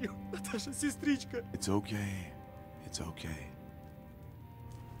 Пожалуйста, нет, Наташа, сестричка. It's okay. It's okay.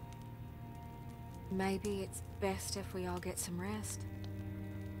 Maybe it's best if we all get some rest.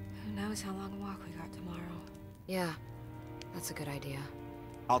 Who knows how long a walk we got tomorrow. Yeah, that's a good idea.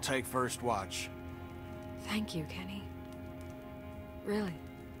 I'll take first watch. Thank you, Kenny. Really.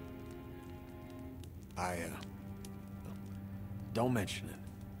 Don't mention it.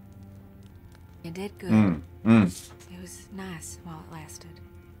 You did good. It was nice while it lasted.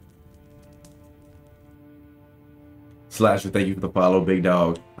 Slasher, thank you for the follow. Big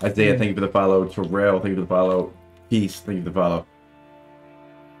Dog. Isaiah, thank you for the follow. Terrell, thank you for the follow. Peace, thank you for the follow.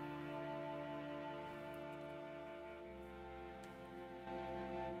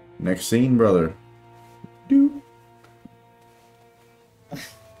 Next scene, brother. Doop.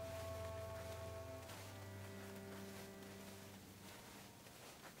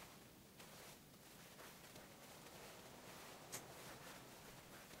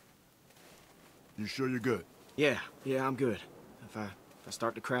 You sure you're good? Yeah, I'm good. If I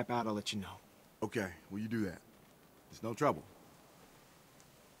start to crap out, I'll let you know. Okay, will you do that? It's no trouble.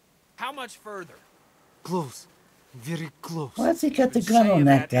 How much further? Close. Very close. Why's he got the gun on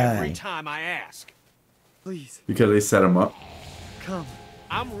that guy? Every time I ask. Please. Because they set him up. Come.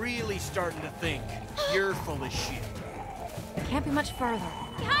 I'm really starting to think you're full of shit. It can't be much further.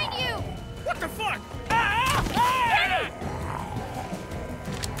 Behind you! What the fuck? Ah!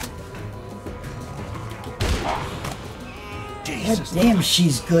 God damn,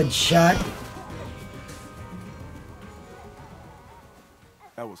 she's good shot.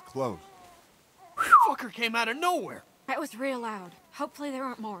 That was close. Fucker came out of nowhere. That was real loud. Hopefully there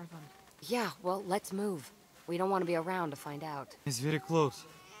aren't more of them. Yeah, well, let's move. We don't want to be around to find out. It's very close.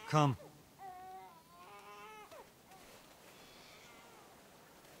 Come.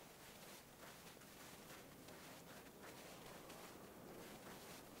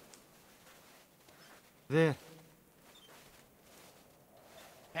 There.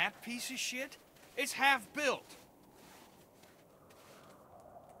 That piece of shit? It's half built.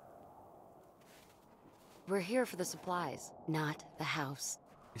 We're here for the supplies, not the house.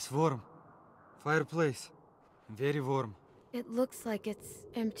 It's warm. Fireplace. Very warm. It looks like it's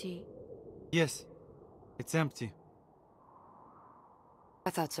empty. Yes. It's empty.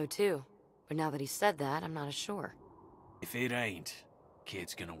 I thought so too. But now that he said that, I'm not as sure. If it ain't,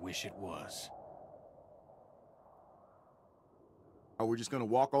 kid's gonna wish it was. Are we just gonna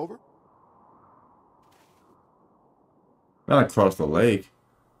walk over? Not across the lake.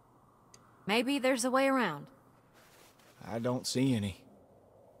 Maybe there's a way around. I don't see any.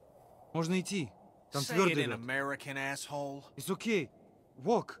 Можно идти. Там Say твердый it in лед. American, asshole. It's okay.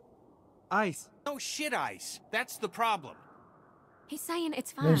 Walk. Ice. No shit ice. That's the problem. He's saying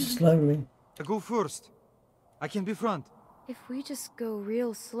it's Go fine. slowly. I go first. I can be front. If we just go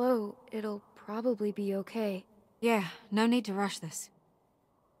real slow, it'll probably be okay. Yeah, no need to rush this.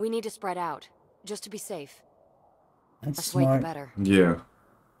 We need to spread out, just to be safe. That's Less weight, the smart. better. Yeah.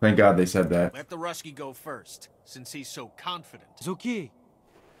 Thank God they said that. Let the Rusky go first, since he's so confident. It's okay.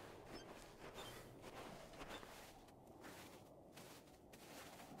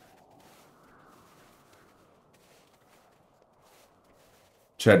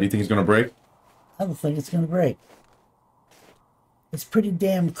 Chad, do you think he's gonna break? I don't think it's gonna break. It's pretty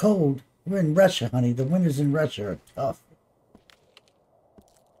damn cold. We're in Russia, honey. The winters in Russia are tough.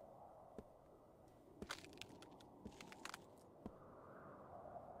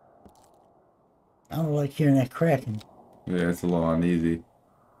 I don't like hearing that cracking. Yeah, it's a little uneasy.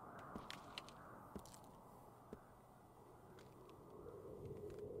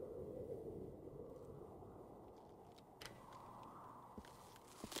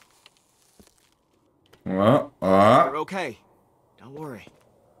 You're okay. Don't worry.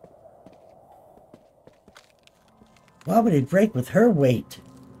 Why would it break with her weight?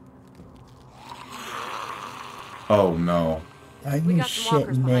 Oh no. Are you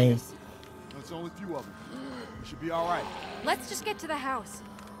shitting me? There's only a few of them. We should be all right. Let's just get to the house.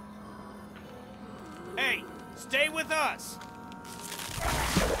 Hey, stay with us.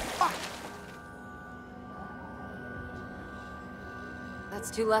 That's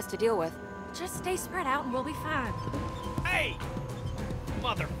two less to deal with. Just stay spread out and we'll be fine. Hey,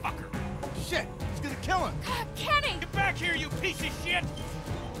 motherfucker. Shit, it's gonna kill him. Kenny! Get back here, you piece of shit.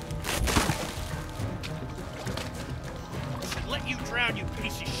 I should let you drown, you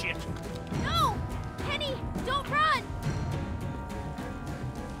piece of shit. No! Kenny, don't run!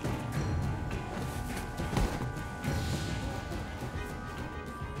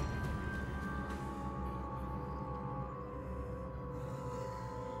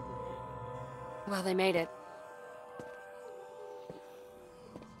 Well, they made it.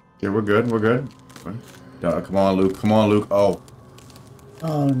 Yeah, we're good. We're good. Come on, Luke. Come on, Luke. Oh.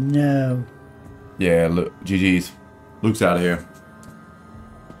 Oh no. Yeah, Luke. GG's. Luke's out of here.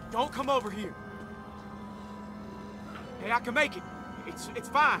 Don't come over here. Hey, I can make it. It's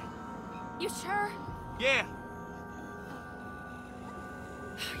fine. You sure? Yeah.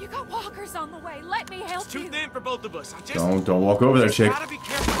 You got walkers on the way. Let me help It's too you. thin for both of us. I just Don't walk over there, chick. gotta be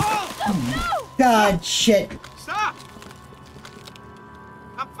careful. Oh! No! God, shit. Stop!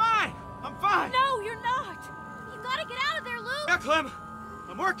 I'm fine. I'm fine. No, you're not. You gotta get out of there, Luke. Yeah, Clem.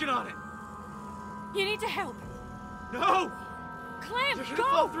 I'm working on it. You need to help. No! Clem, You're gonna go!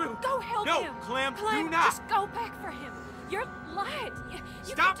 fall through. Go help No, him. Clem, Clem, do not. just go back for him. You're light. You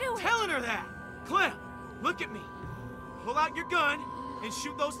Stop can do it. telling her that. Clem, look at me. Pull out your gun and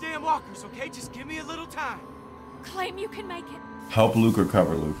shoot those damn walkers, okay? Just give me a little time. Clem, you can make it. Help Luke or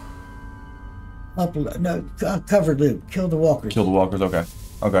cover Luke? Cover Luke. Kill the walkers. Kill the walkers. Okay.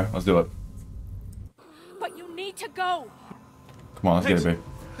 Okay, let's do it. But you need to go. Come on, let's get it, babe.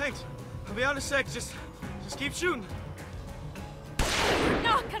 Thanks. I'll be out in a sec. Just keep shooting. You're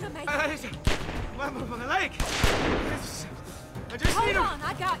not gonna make it. My leg. I just Hold need to on,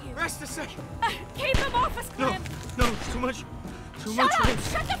 I got you. rest a second. Keep him off us, Clem. No, it's too much. Too Shut much. up!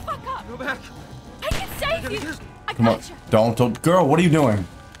 Shut the fuck up! Go back. I can save you. I Come on. got you. Don't. Girl, what are you doing?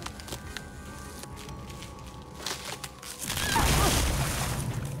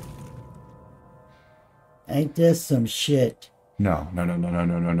 Ain't this some shit? No.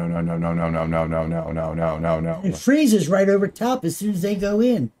 It freezes right over top as soon as they go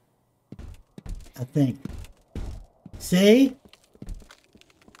in. I think. See?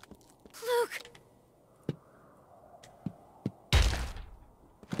 Luke.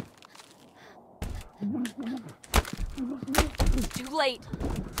 Too late.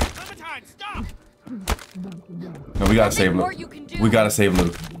 Clementine, stop! No, we gotta save more Luke. you can do. We gotta save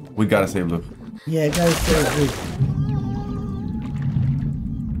Luke. We gotta save Luke. Yeah, gotta save Luke.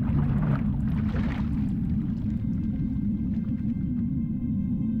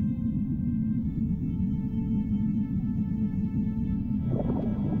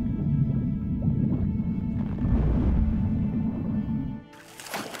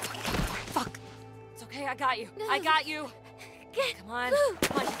 Fuck. It's okay, I got you. I got you. Come on.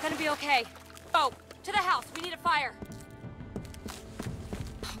 Come on, you're gonna be okay. Go. To the house. We need a fire.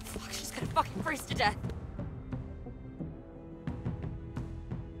 Oh, fuck. She's gonna fucking freeze to death.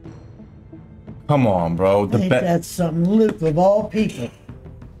 Come on, bro. Ain't that something, Luke, of all people?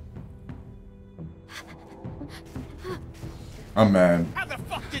 I'm mad. How the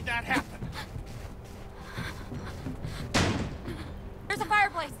fuck did that happen? There's a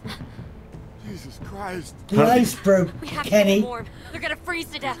fireplace. Jesus Christ. The ice broke, We have Kenny. to get warm. They're gonna freeze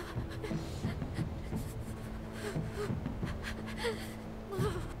to death.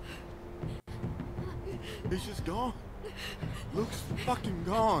 He's just gone. Luke's fucking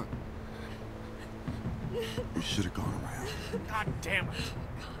gone. We should have gone around. God damn it.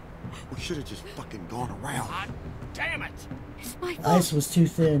 We should have just fucking gone around. God damn it. It's my fault. Ice was too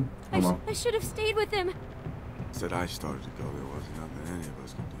thin. I should have stayed with him. Said I started to go. There wasn't nothing any of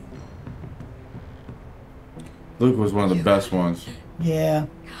us could do. Luke was one of the best ones. Yeah.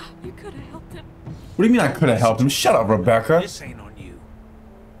 You could have helped him. What do you mean I could have helped him? Shut up, Rebecca. This ain't on you.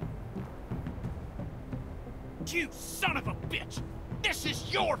 You son of a bitch! This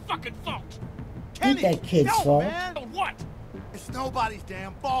is your fucking fault! Ain't that kid's fault. Man. What? It's nobody's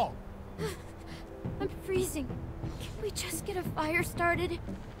damn fault. I'm freezing. Can we just get a fire started?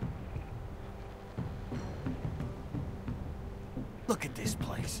 Look at this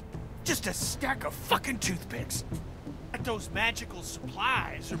place. Just a stack of fucking toothpicks. Those magical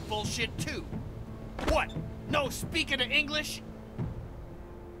supplies are bullshit too. What? No speaking of English?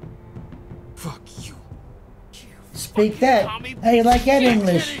 Fuck you. Speak that. How you like that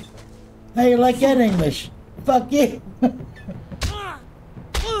English? How you like that English? Fuck you.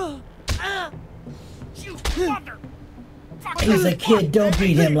 You mother. He's a kid. Don't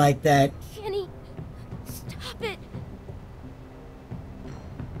beat him like that. Kenny, stop it.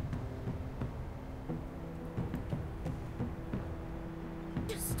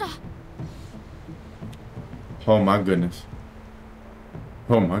 Just stop. Oh my goodness.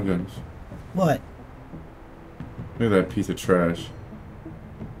 Oh my goodness. What? Look at that piece of trash.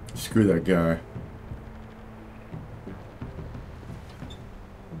 Screw that guy.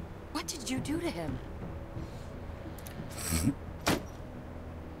 What did you do to him?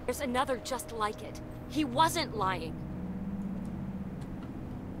 There's another just like it. He wasn't lying.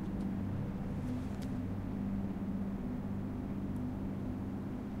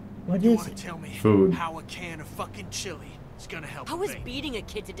 What You is want to it? tell me Food. how a can of fucking chili is gonna help? How is me? beating a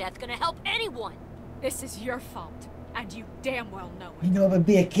kid to death gonna help anyone? This is your fault, and you damn well know it. You know what would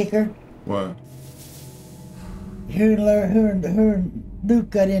be a kicker? What? Her and Luke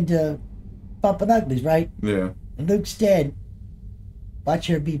got into bumping uglies, right? Yeah. And Luke's dead. Watch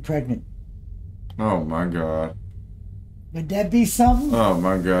her be pregnant. Oh my god. Would that be something? Oh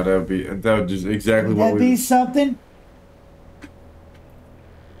my god, that would just exactly Would what that we. be something?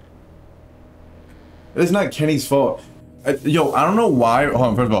 It's not Kenny's fault. Yo, I don't know why. Hold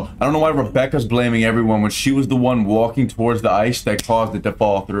on, first of all, I don't know why Rebecca's blaming everyone when she was the one walking towards the ice that caused it to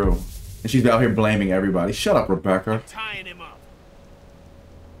fall through. And she's out here blaming everybody. Shut up, Rebecca. Tying him up.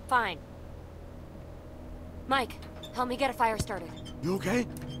 Fine. Mike, help me get a fire started. You okay?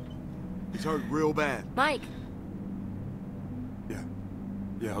 He's hurt real bad. Mike!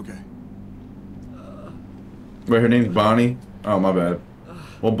 Yeah, okay. Wait, her name's Bonnie? Oh, my bad.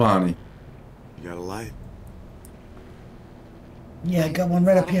 Well, Bonnie. You got a light? Yeah, I got one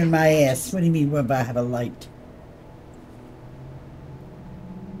right up here in my ass. What do you mean, what about I have a light?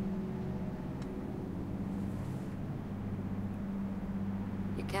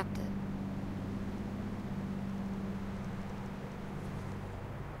 You kept it.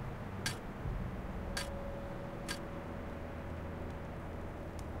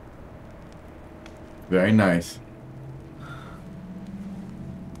 Very nice.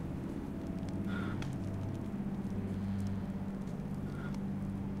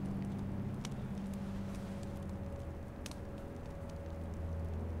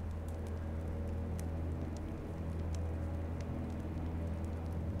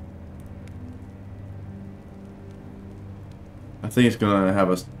 I think it's gonna have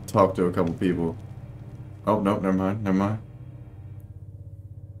us talk to a couple people. Oh, nope, never mind, never mind.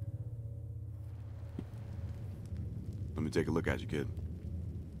 Let me take a look at you, kid.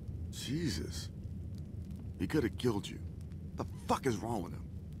 Jesus. He could have killed you. The fuck is wrong with him?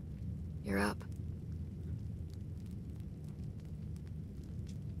 You're up.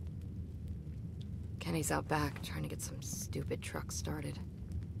 Kenny's out back trying to get some stupid truck started.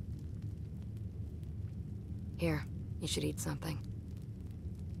 Here, you should eat something.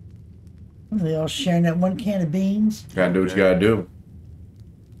 Are they all sharing that one can of beans? Gotta do what you gotta do.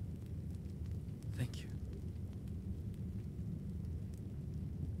 Thank you.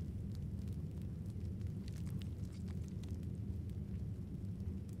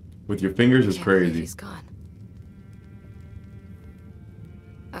 With your fingers is Can't believe crazy. He's gone.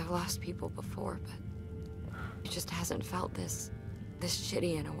 I've lost people before, but it just hasn't felt this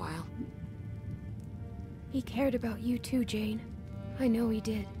shitty in a while. He cared about you too, Jane. I know he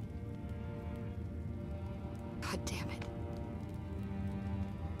did. God damn it.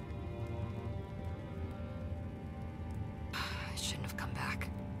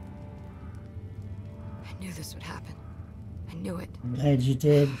 knew this would happen. I knew it. I'm glad you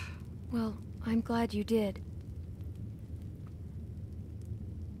did. Well, I'm glad you did.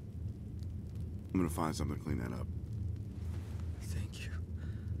 I'm gonna find something to clean that up. Thank you.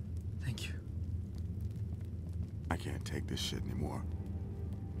 Thank you. I can't take this shit anymore.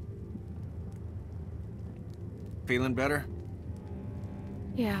 Feeling better?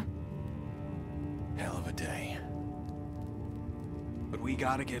 Yeah. Hell of a day. But we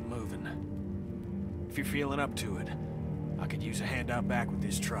gotta get moving. If you're feeling up to it, I could use a hand out back with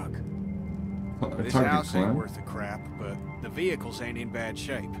this truck. This house ain't worth a crap, but the vehicles ain't in bad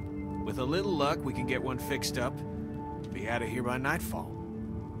shape. With a little luck, we can get one fixed up. Be out of here by nightfall.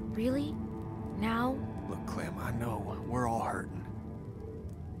 Really? Now? Look, Clem, I know we're all hurting.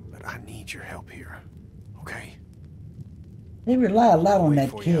 But I need your help here, okay? They rely a lot on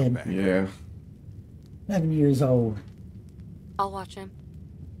that kid. Yeah. 11 years old. I'll watch him.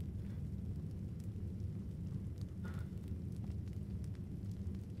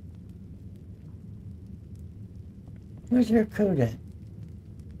 Where's her coat at?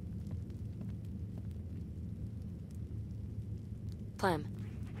 Clem.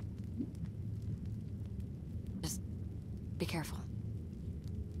 Just be careful.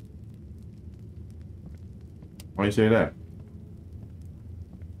 Why do you say that?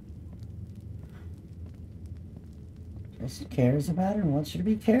 Jesse cares about her and wants you to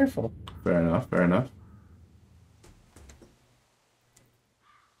be careful. Fair enough, fair enough.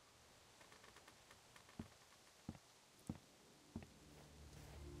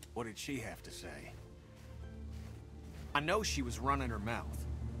 What did she have to say? I know she was running her mouth.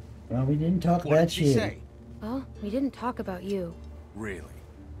 Well, we didn't talk What about did she you. say? Well, we didn't talk about you. Really?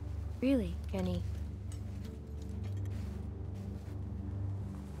 Really, Kenny.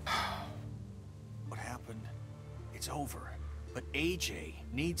 What happened? It's over. But AJ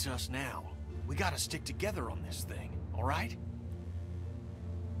needs us now. We gotta stick together on this thing, all right?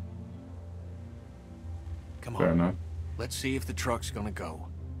 Come on. Fair enough. Let's see if the truck's gonna go.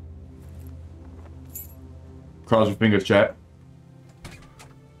 Cross your fingers, chat.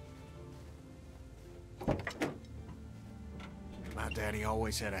 My daddy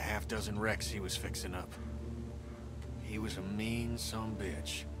always had a half-dozen wrecks he was fixing up. He was a mean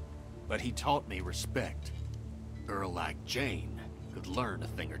sumbitch, but he taught me respect. A girl like Jane could learn a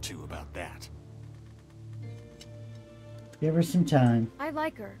thing or two about that. Give her some time. I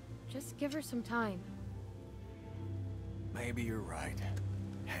like her. Just give her some time. Maybe you're right.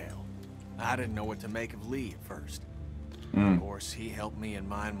 Hell, I didn't know what to make of Lee at first. Mm. Of course, he helped me and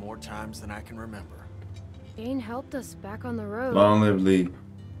mine more times than I can remember. Jane helped us back on the road. Long live Lee.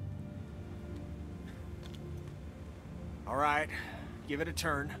 All right, give it a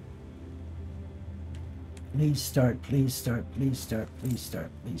turn. Please start, please start, please start, please start,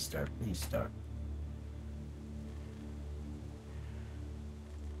 please start, please start.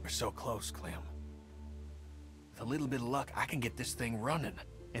 We're so close, Clem. With a little bit of luck, I can get this thing running.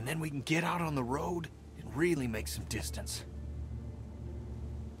 And then we can get out on the road and really make some distance.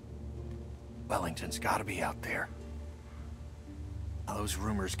 Wellington's gotta be out there. Now, those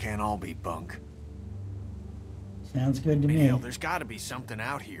rumors can't all be bunk. Sounds good to me. Hell, there's gotta be something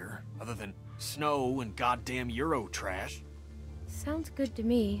out here, other than snow and goddamn Euro trash. Sounds good to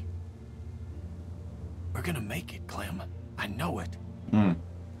me. We're gonna make it, Clem. I know it. Hmm.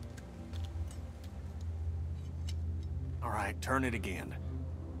 All right, turn it again.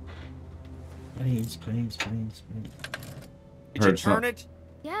 Please, please, please, please. Did you turn it?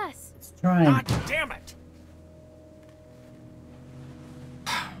 Yes. It's trying. God damn it!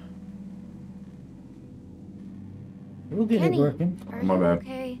 We'll get Kenny, it working. Are My you bad.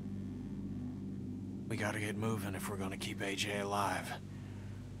 okay? We gotta get moving if we're gonna keep AJ alive.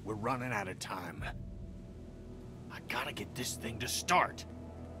 We're running out of time. I gotta get this thing to start.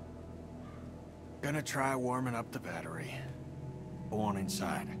 Gonna try warming up the battery. Go on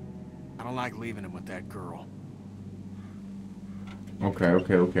inside. I don't like leaving him with that girl. Okay,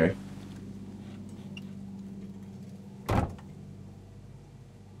 okay, okay.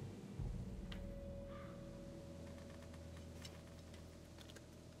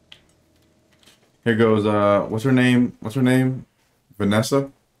 Here goes, what's her name? What's her name?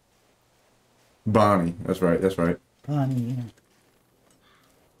 Vanessa? Bonnie. That's right, that's right. Bonnie, yeah.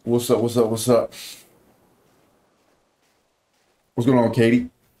 What's up, what's up, what's up? What's going on, Katie?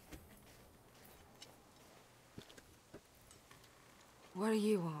 What do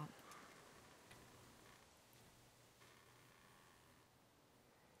you want?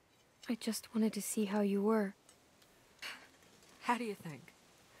 I just wanted to see how you were. How do you think?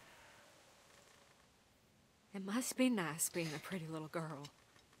 It must be nice being a pretty little girl.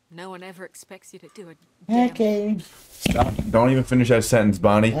 No one ever expects you to do a damn. Okay. Stop. Don't even finish that sentence,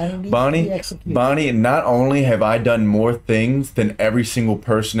 Bonnie. Bonnie, not only have I done more things than every single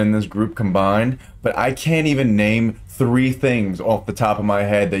person in this group combined, but I can't even name 3 things off the top of my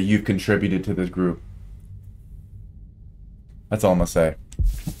head that you've contributed to this group. That's all I'm gonna say.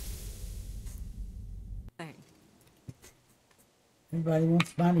 Everybody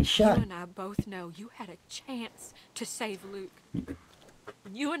wants Bonnie shot. You and I both know you had a chance to save Luke.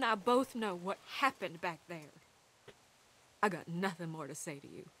 You and I both know what happened back there. I got nothing more to say to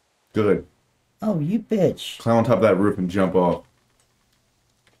you. Good. Oh, you bitch. Climb on top of that roof and jump off.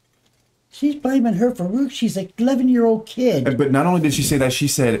 She's blaming her for Luke. She's an 11-year-old kid. But not only did she say that, she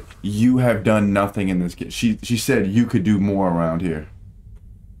said, you have done nothing in this kid. She said you could do more around here.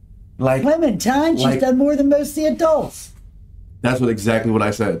 Like Clementine, she's done more than most of the adults. That's exactly what I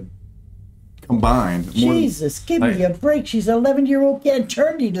said. Combined. Jesus, give me a break. She's an 11-year-old kid,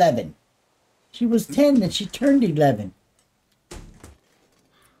 turned 11. She was 10 and she turned 11.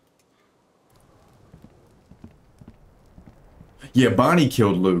 Yeah, Bonnie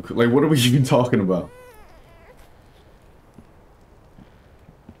killed Luke. Like, what are we even talking about?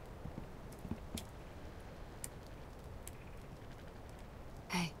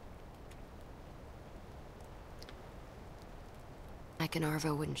 Hey. Mike and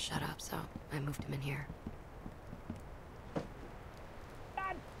Arvo wouldn't shut up, so I moved him in here.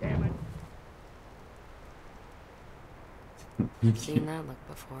 God damn it. I've seen that look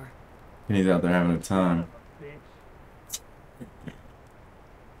before. And he's out there having a time.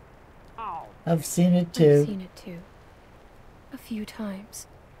 I've seen it too. I've seen it too. A few times.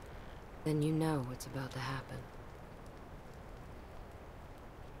 Then you know what's about to happen.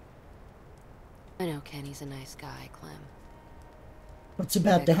 I know Kenny's a nice guy, Clem. What's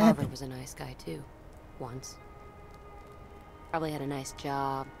about to happen? Carver was a nice guy too. Once. Probably had a nice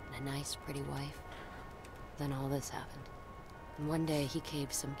job and a nice, pretty wife. Then all this happened. And one day he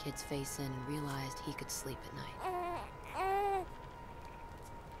caved some kid's face in and realized he could sleep at night.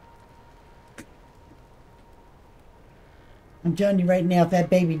 I'm telling you right now, if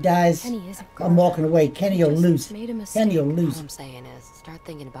that baby dies, I'm walking away. Kenny will lose. Kenny will lose. All I'm saying is, start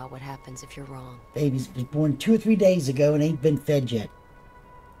thinking about what happens if you're wrong. Baby's was born 2 or 3 days ago and ain't been fed yet.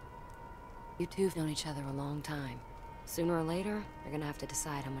 You two have known each other a long time. Sooner or later, you're gonna have to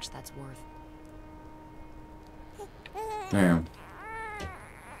decide how much that's worth. Damn.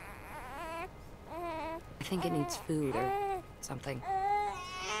 I think it needs food or something.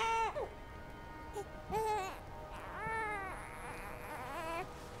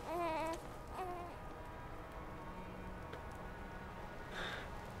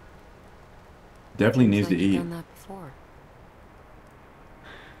 Definitely needs to eat. Done that before.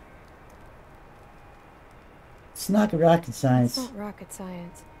 It's not rocket science. It's not rocket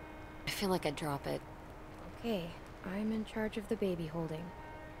science. I feel like I'd drop it. Okay, I'm in charge of the baby holding.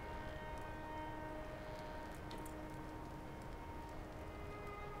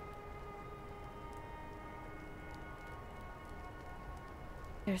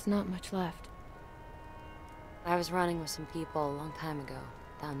 There's not much left. I was running with some people a long time ago,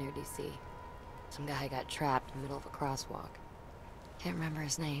 down near DC. Some guy got trapped in the middle of a crosswalk. Can't remember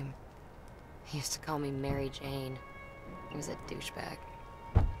his name. He used to call me Mary Jane. He was a douchebag.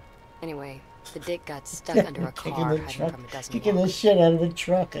 Anyway, the dick got stuck under a car hiding from a dozen Kicking the shit out of the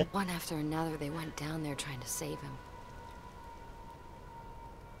truck. One after another, they went down there trying to save him.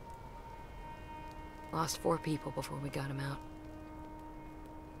 Lost 4 people before we got him out.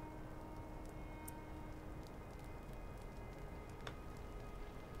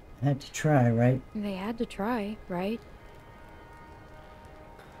 Had to try, right? They had to try, right?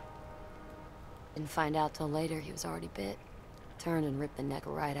 Didn't find out till later he was already bit. Turned and ripped the neck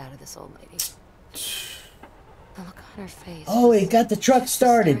right out of this old lady. The look on her face. Oh, he got the truck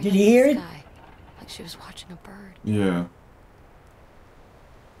started. Did you hear it? Like she was watching a bird. Yeah.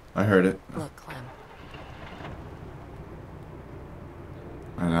 I heard it. Look, Clem.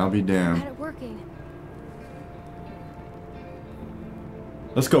 And I'll be damned. Had it working.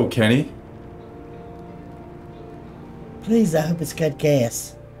 Let's go, Kenny. Please, I hope it's got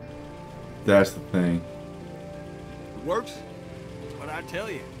gas. That's the thing. It works? That's what I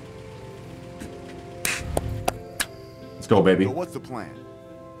tell you. Let's go, baby. So what's the plan?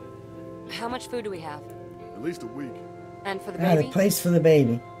 How much food do we have? At least a week. And for the Got baby? a place for the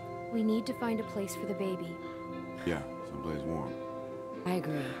baby. We need to find a place for the baby. Yeah, someplace warm. I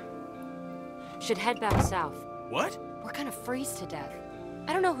agree. Should head back south. What? We're gonna freeze to death.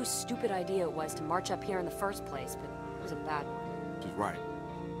 I don't know whose stupid idea it was to march up here in the first place, but it was a bad one. She's right.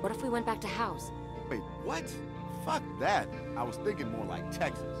 What if we went back to House? Wait, what? fuck that. I was thinking more like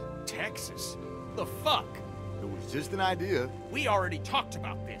Texas. Texas? The fuck? It was just an idea. We already talked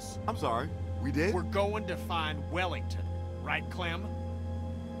about this. I'm sorry. We did? We're going to find Wellington. Right, Clem?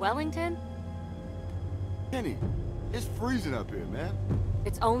 Wellington? Kenny, it's freezing up here, man.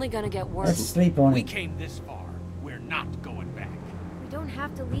 It's only gonna get worse. Let's sleep on We it. came this far. We're not going back. We don't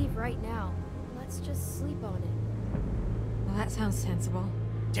have to leave right now. Let's just sleep on it. Well, that sounds sensible.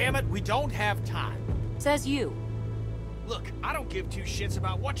 Damn it, we don't have time. Says you. Look, I don't give two shits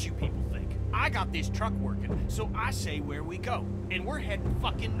about what you people think. I got this truck working, so I say where we go. And we're heading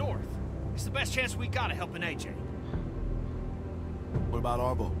fucking north. It's the best chance we got of helping AJ. What about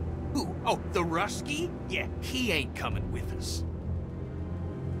Arbo? Who? Oh, the Rusky? Yeah, he ain't coming with us.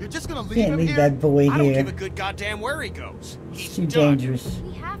 You're just gonna leave Can't him leave here? that boy I don't here. give a good goddamn where he goes. He's It's too done. dangerous.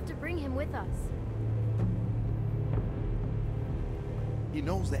 We have to bring him with us. He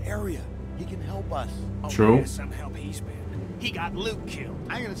knows the area. He can help us. Oh, True. Yeah, some help he's been. He got Luke killed.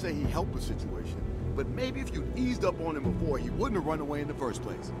 I ain't gonna say he helped the situation, but maybe if you'd eased up on him before, he wouldn't have run away in the first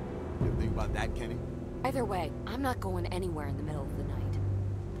place. You ever think about that, Kenny? Either way, I'm not going anywhere in the middle of the night.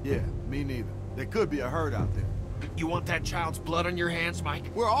 Yeah, me neither. There could be a herd out there. You want that child's blood on your hands, Mike?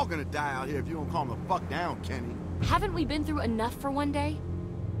 We're all gonna die out here if you don't calm the fuck down, Kenny. Haven't we been through enough for one day?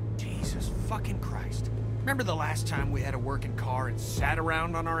 Jesus fucking Christ. Remember the last time we had a working car and sat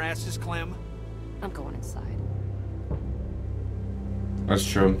around on our asses, Clem? I'm going inside. That's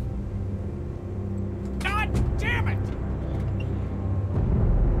true. God damn it!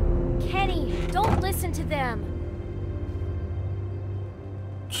 Kenny, don't listen to them.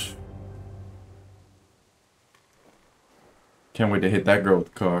 Can't wait to hit that girl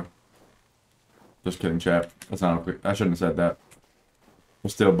with the car. Just kidding, chap. That's not a, I shouldn't have said that.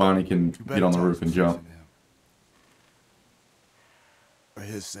 But still, Bonnie can get on the roof and jump. For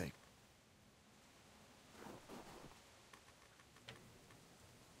his sake.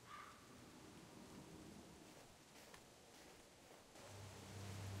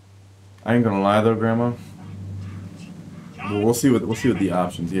 I ain't gonna lie though, Grandma. Well, we'll see what the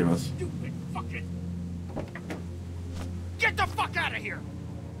options give us. Stupid fucking... Get the fuck out of here!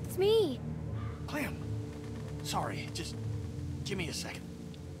 It's me. Clem. Sorry, just give me a second.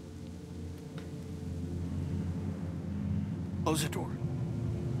 Close the door.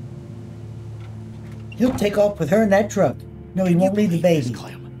 He'll take off with her in that truck. No, he won't leave the baby. This,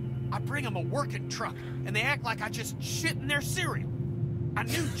 Clem? I bring him a working truck, and they act like I just shit in their cereal. I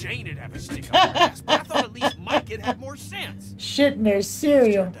knew Jane would have a stick up her ass, but I thought at least Mike would have more sense. Shit in their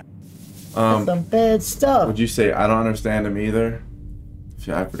cereal. That's some bad stuff. Would you say I don't understand him either?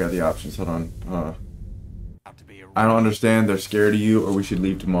 I forgot the options. Hold on. I don't understand. They're scared of you, or we should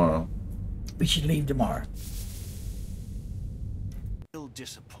leave tomorrow. We should leave tomorrow. Real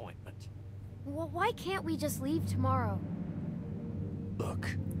disappointment. Well, why can't we just leave tomorrow? Look,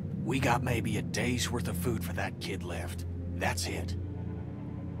 we got maybe a day's worth of food for that kid left. That's it.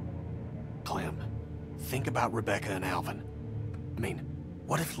 Clem, think about Rebecca and Alvin. I mean,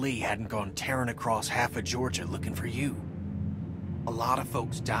 what if Lee hadn't gone tearing across half of Georgia looking for you? A lot of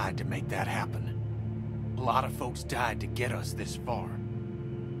folks died to make that happen. A lot of folks died to get us this far.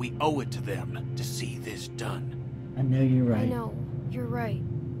 We owe it to them to see this done. I know you're right. I know, you're right.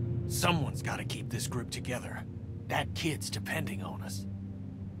 Someone's got to keep this group together. That kid's depending on us.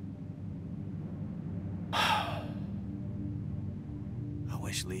 I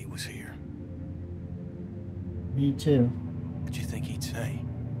wish Lee was here. Me too. What'd you think he'd say?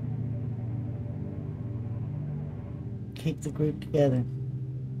 Keep the group together.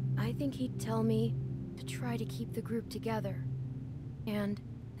 I think he'd tell me to try to keep the group together. And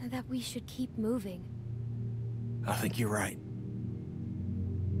that we should keep moving. I think you're right.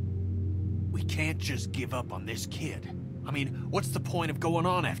 We can't just give up on this kid. I mean, what's the point of going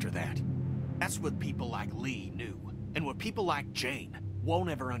on after that? That's what people like Lee knew, and what people like Jane won't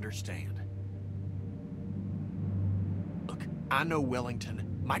ever understand. Look, I know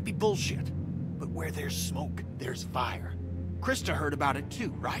Wellington might be bullshit, but where there's smoke, there's fire. Krista heard about it too,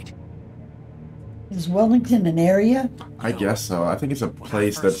 right? Is Wellington an area? I guess so. I think it's a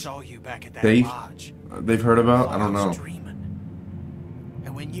place I that first saw you back at that they've lodge, heard about. I don't I know. was dreaming.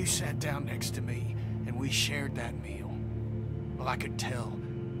 And when you sat down next to me and we shared that meal, well, I could tell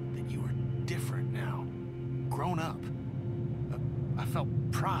that you were different now, grown up. I felt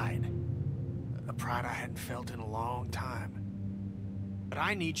pride, a pride I hadn't felt in a long time. But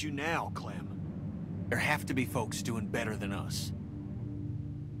I need you now, Clem. There have to be folks doing better than us.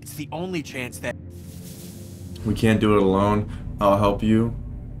 It's the only chance that... We can't do it alone. I'll help you.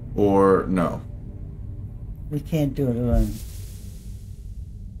 Or no. We can't do it alone.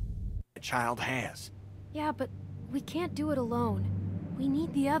 a child has. Yeah, but We can't do it alone. We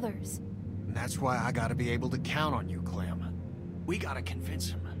need the others. And that's why I gotta be able to count on you, Clem. We gotta convince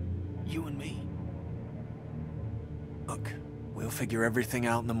him. You and me. Look, we'll figure everything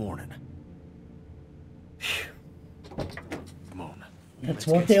out in the morning. Come on. That's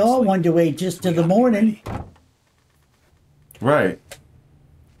what they all want to wait just till the morning. Right.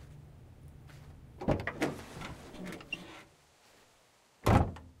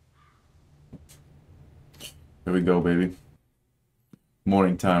 Here we go, baby.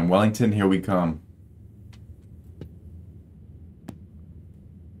 Morning time. Wellington, here we come.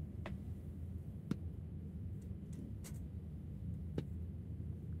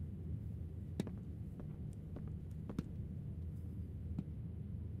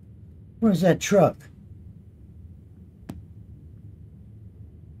 Where's that truck?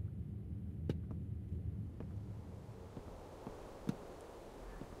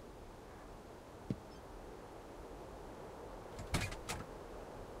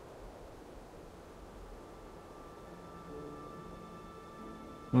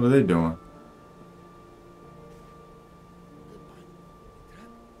 What are they doing?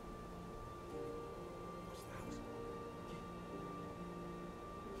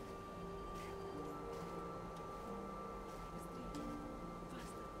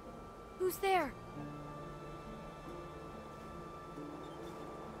 Who's there?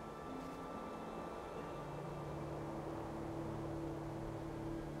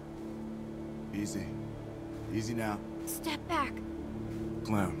 Easy. Easy now. Step back.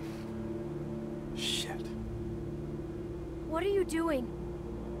 Clem. Shit. What are you doing?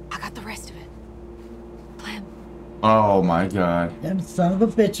 I got the rest of it. Clem. Oh my god. That son of a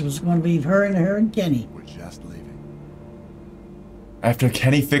bitch was going to be her and Kenny. We're just leaving. After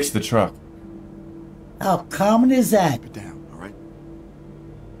Kenny fixed the truck. How common is that? Keep it down, all right?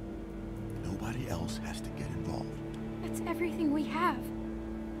 Nobody else has to get involved. That's everything we have.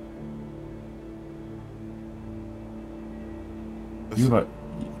 Listen,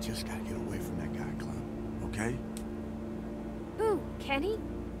 you just gotta get away from that guy, Clem. Okay? Who? Kenny?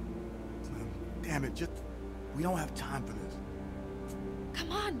 Clem, damn it, just... We don't have time for this.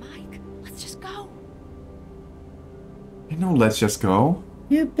 Come on, Mike. Let's just go. You know, let's just go.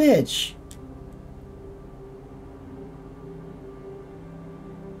 You bitch.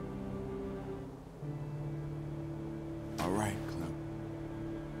 All right, Clem.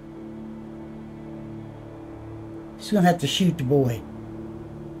 He's going to have to shoot the boy.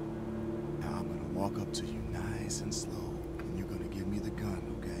 Now I'm gonna walk up to you nice and slow, and you're gonna give me the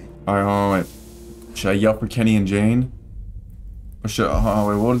gun, okay? Alright, hold on, wait. Should I yell for Kenny and Jane? Or should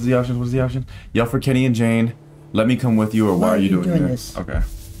wait, what is the option? What is the option? Yell for Kenny and Jane. Let me come with you, or why are you doing this? Okay.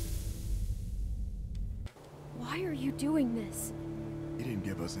 Why are you doing this? He didn't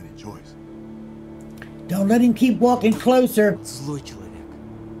give us any choice. Don't let him keep walking closer.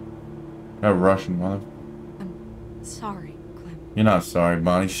 That Russian mother. I'm sorry, Clem. You're not sorry,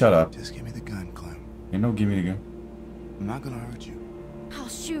 Bonnie. Shut up. Just give me the gun, Clem. You know, give me the gun. I'm not gonna hurt you. I'll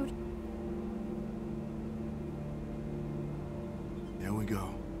shoot. There we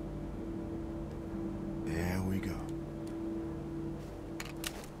go. There we go.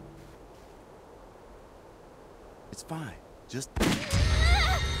 It's fine. Just... No!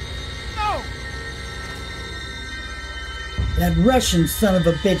 That Russian son of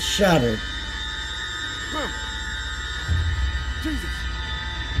a bitch shot her. Jesus!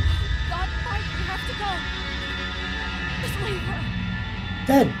 God, Mike, you have to go. Just leave her.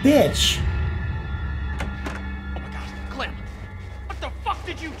 That bitch. Oh my God, Clem! What the fuck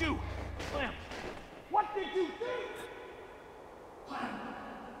did you do? Clem! What did you do?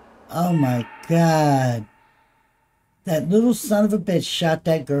 Oh my God. That little son of a bitch shot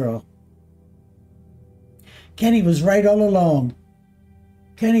that girl. Kenny was right all along.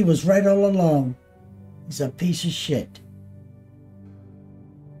 Kenny was right all along. He's a piece of shit.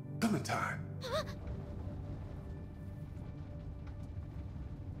 Clementine.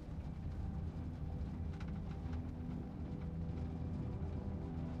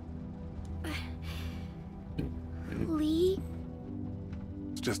 Lee?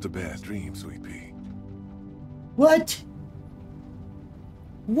 It's just a bad dream, Sweet Pea. What?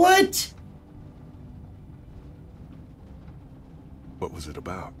 What? What was it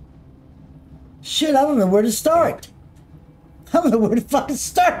about? Shit, I don't know where to start. I don't know where to fucking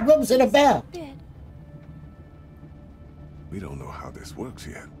start. What was it about? We don't know how this works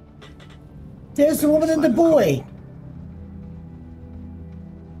yet. There's the woman and the boy.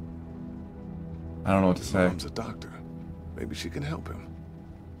 I don't know what to say. Mom's a doctor. Maybe she can help him.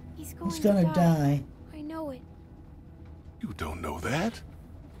 He's gonna die. I know it. You don't know that?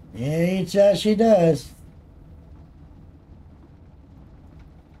 Yeah, she does.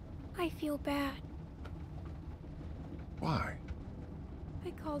 feel bad. Why? I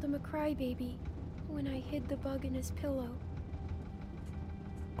called him a crybaby when I hid the bug in his pillow.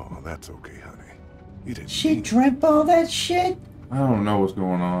 Oh, that's okay, honey. You didn't. She dreamt all that shit? I don't know what's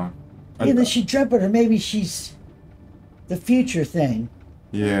going on. Either she dreamt it or maybe she's the future thing.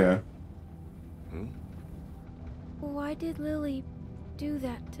 Yeah. Why did Lily do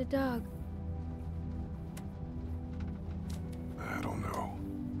that to Doug? I don't know.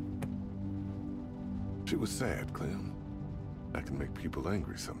 She was sad, Clem. That can make people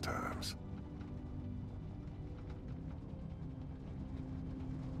angry sometimes.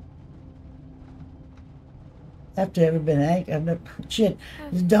 After ever been angry, I've never, shit,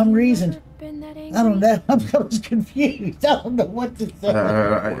 it's a dumb reason. Been that angry? I don't know. I was confused. I don't know what to say.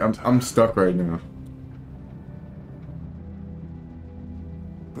 I'm stuck right now.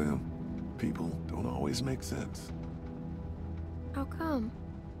 Clem, people don't always make sense. How come?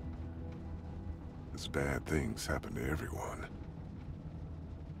 As bad things happen to everyone.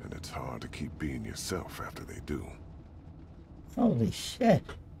 And it's hard to keep being yourself after they do. Holy shit.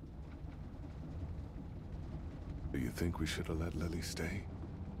 Do you think we should have let Lily stay?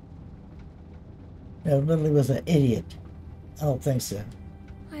 No, Lily was an idiot. I don't think so.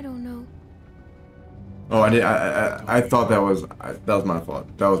 I don't know. Oh, I thought that was my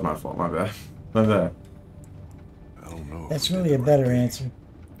fault. That was my fault. My bad. My bad. I don't know. That's really a better answer.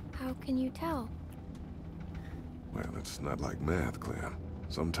 How can you tell? Well, it's not like math, Clem.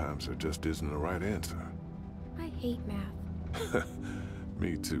 Sometimes there just isn't a right answer. I hate math.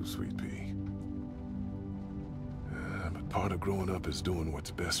 Me too, sweet pea. But part of growing up is doing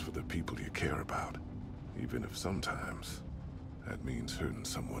what's best for the people you care about. Even if sometimes that means hurting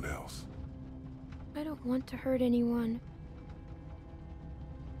someone else. I don't want to hurt anyone.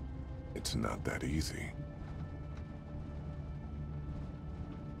 It's not that easy.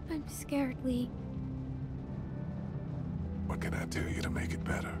 I'm scared, Lee. What can I tell you to make it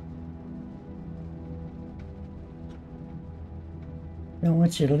better? I don't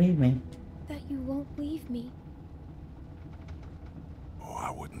want you to leave me. That you won't leave me. Oh,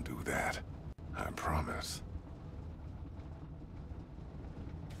 I wouldn't do that. I promise.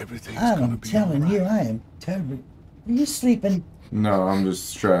 Everything's gonna be telling all right. you, I am terribly. Are you sleeping? No, I'm just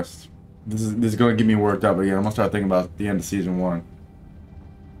stressed. This is gonna get me worked up again. I'm gonna start thinking about the end of season 1.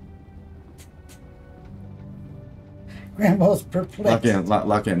 Grandma's perplexed.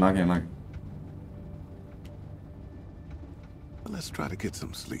 Lock in. Let's try to get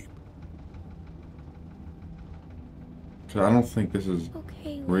some sleep. Cause I don't think this is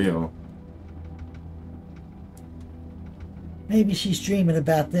real. Maybe she's dreaming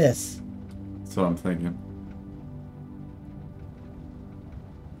about this. That's what I'm thinking.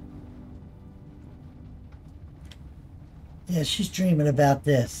 Yeah, she's dreaming about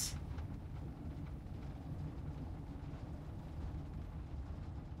this.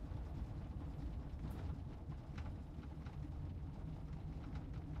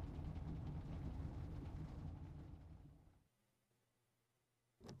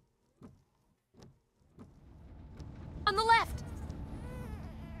 On the left!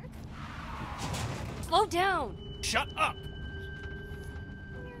 Slow down! Shut up!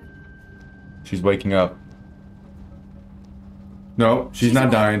 She's waking up. No, she's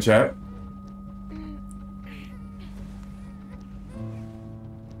not dying, chat.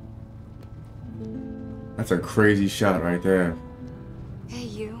 That's a crazy shot right there. Hey,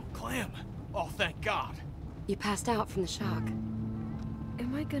 you. Clem! Oh, thank God. You passed out from the shock.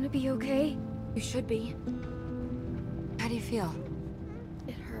 Am I gonna be okay? You should be. How do you feel?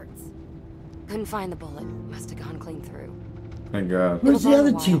 It hurts. Couldn't find the bullet. Must have gone clean through. Thank God. Who's the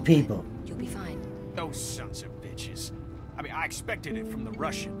other two people? You'll be fine. Those sons of bitches. I mean, I expected it from the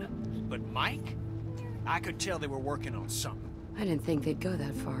Russian. But Mike? I could tell they were working on something. I didn't think they'd go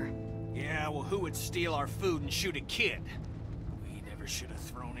that far. Yeah, well, who would steal our food and shoot a kid? We never should have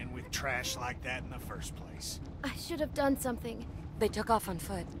thrown in with trash like that in the first place. I should have done something. They took off on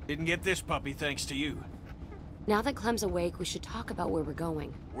foot. Didn't get this puppy thanks to you. Now that Clem's awake, we should talk about where we're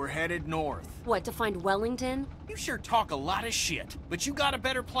going. We're headed north. What, to find Wellington? You sure talk a lot of shit, but you got a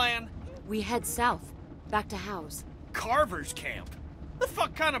better plan? We head south, back to House. Carver's camp? The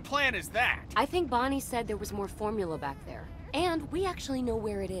fuck kind of plan is that? I think Bonnie said there was more formula back there. And we actually know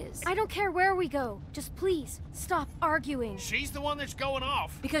where it is. I don't care where we go. Just please, stop arguing. She's the one that's going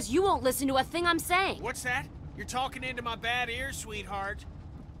off. Because you won't listen to a thing I'm saying. What's that? You're talking into my bad ears, sweetheart.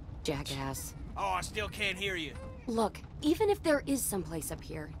 Jackass. Oh, I still can't hear you. Look, even if there is someplace up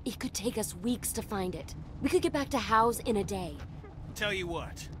here, it could take us weeks to find it. We could get back to House in a day. Tell you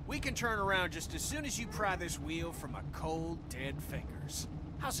what, we can turn around just as soon as you pry this wheel from my cold, dead fingers.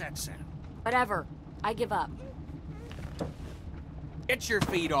 How's that sound? Whatever. I give up. Get your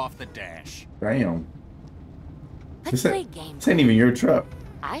feet off the dash. Damn. Let's play games. This ain't even your truck.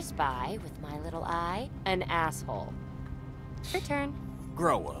 I spy with my little eye an asshole. Your turn.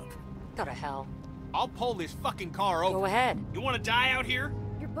 Grow up. Go to hell. I'll pull this fucking car over. Go ahead. You want to die out here?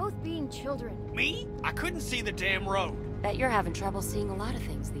 You're both being children. Me? I couldn't see the damn road. Bet you're having trouble seeing a lot of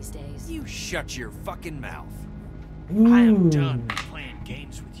things these days. You shut your fucking mouth. Ooh. I am done playing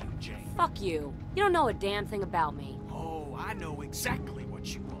games with you, Jane. Fuck you. You don't know a damn thing about me. Oh, I know exactly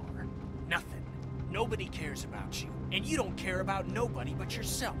what you are. Nothing. Nobody cares about you. And you don't care about nobody but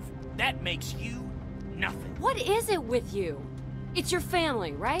yourself. That makes you nothing. What is it with you? It's your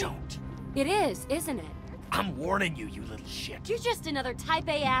family, right? Don't. It is, isn't it? I'm warning you, you little shit. You're just another type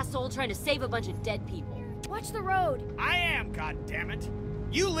A asshole trying to save a bunch of dead people. Watch the road. I am, goddammit.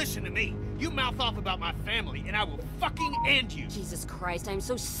 You listen to me. You mouth off about my family, and I will fucking end you. Jesus Christ, I'm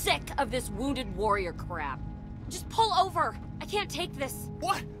so sick of this wounded warrior crap. Just pull over. I can't take this.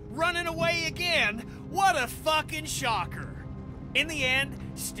 What? Running away again? What a fucking shocker. In the end,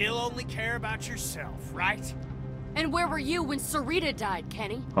 still only care about yourself, right? And where were you when Sarita died,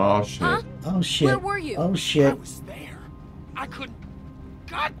 Kenny? Oh, shit. Huh? Oh, shit. Where were you? Oh, shit. I was there. I couldn't...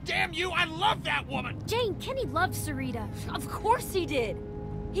 God damn you, I love that woman! Jane, Kenny loves Sarita. Of course he did.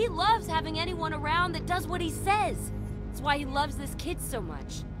 He loves having anyone around that does what he says. That's why he loves this kid so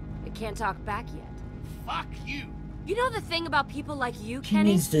much. But can't talk back yet. Fuck you. You know the thing about people like you, She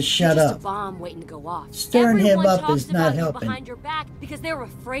Kenny? needs to shut You're just up. a bomb waiting to go off. Stirring him Everyone up talks is not about you helping. behind your back because they're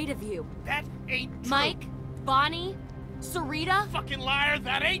afraid of you. That ain't true. Mike, Bonnie, Sarita. Fucking liar,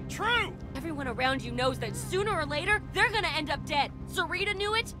 that ain't true! Everyone around you knows that sooner or later, they're gonna end up dead. Sarita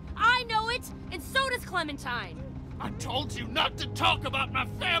knew it, I know it, and so does Clementine. I told you not to talk about my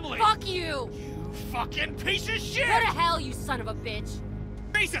family! Fuck you! You fucking piece of shit! Go to hell, you son of a bitch!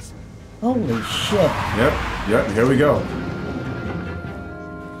 Jesus! Holy shit. Yep, here we go.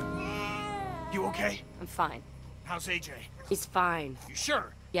 You okay? I'm fine. How's AJ? He's fine. You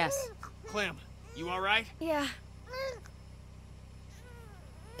sure? Yes. Clem, you alright? Yeah.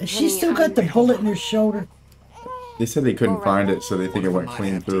 Has she still got the bullet in her shoulder? They said they couldn't find it, so they think it went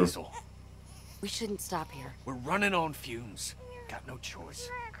clean through. Diesel. We shouldn't stop here. We're running on fumes. Got no choice.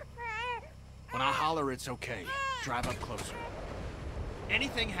 When I holler it's okay, drive up closer.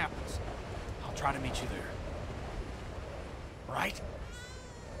 Anything happens, I'll try to meet you there. Right?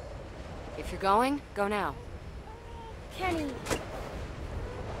 If you're going, go now. Kenny.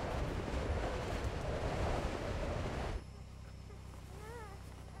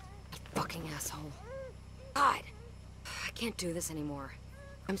 Fucking asshole. God! I can't do this anymore.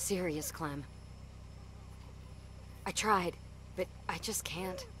 I'm serious, Clem. I tried, but I just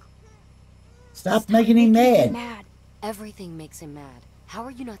can't. Stop making him mad. Mad. Everything makes him mad. How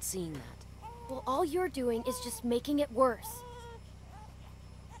are you not seeing that? Well, all you're doing is just making it worse.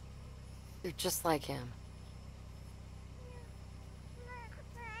 You're just like him.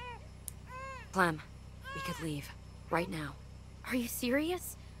 Clem, we could leave. Right now. Are you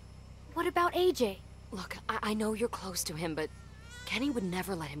serious? What about AJ? Look, I know you're close to him, but Kenny would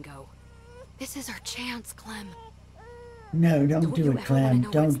never let him go. This is our chance, Clem. No, don't do it, Clem.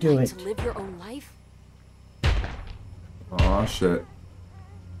 Don't do it. To live your own life? Oh, shit.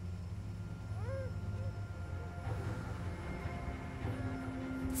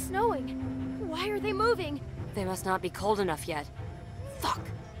 It's snowing. Why are they moving? They must not be cold enough yet. Fuck!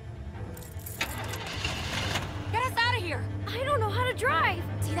 Get us out of here! I don't know how to drive.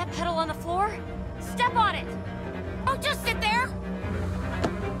 See that pedal on the floor? Step on it! Don't just sit there!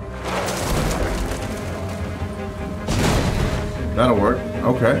 That'll work.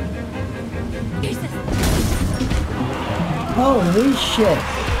 Okay. Jesus! Holy shit.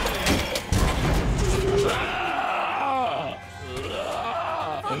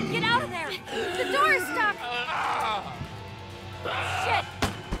 Oh, get out of there! The door is stuck. Shit!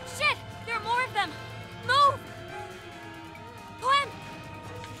 Shit! There are more of them! Move! Clem!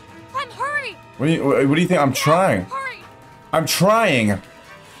 Clem, hurry! What do you think? I'm trying. Hurry! I'm trying.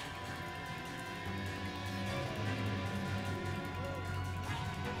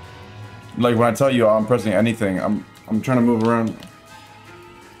 Like when I tell you I'm pressing anything, I'm trying to move around.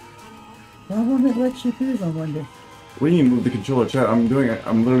 Why won't it let you move, I wonder? What do you mean move the controller, chat? I'm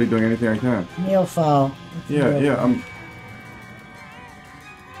literally doing anything I can. Nail file. Yeah,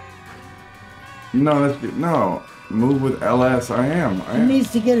 No, that's good. No. Move with LS. I am. She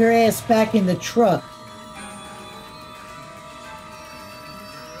needs to get her ass back in the truck.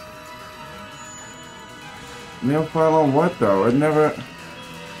 Nail file on what though? It never.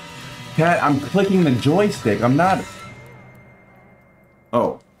 Cat, I'm clicking the joystick. I'm not.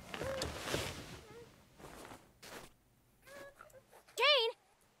 Oh.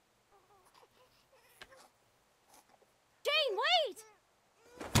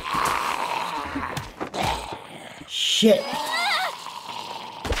 shit.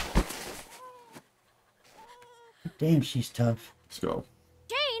 Damn, she's tough. Let's go.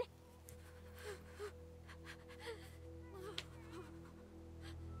 Jane!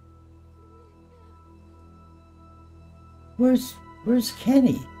 Where's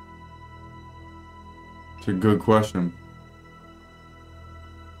Kenny? It's a good question.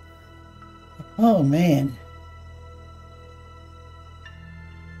 Oh, man.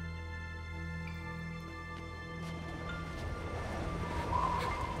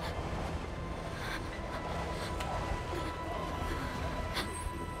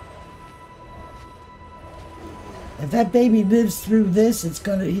 If that baby lives through this, he's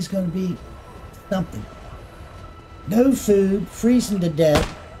gonna be something. No food, freezing to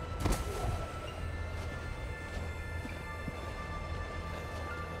death.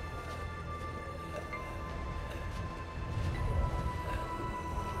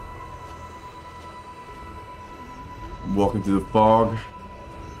 Walking through the fog,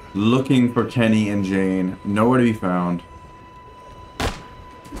 looking for Kenny and Jane, nowhere to be found.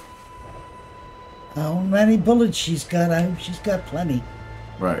 How many bullets she's got? I hope she's got plenty.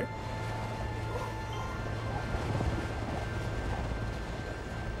 Right.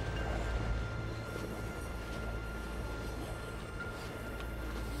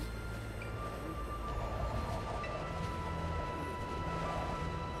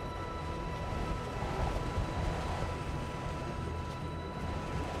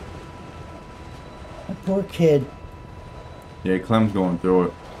 That poor kid. Yeah, Clem's going through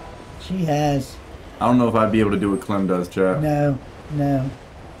it. She has. I don't know if I'd be able to do what Clem does, Chad. No, no.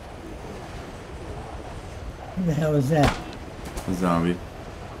 Who the hell is that? A zombie.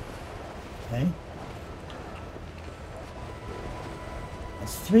 Okay.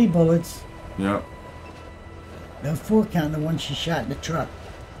 That's 3 bullets. Yep. No 4 counting the one she shot in the truck.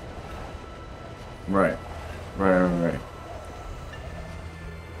 Right. Right.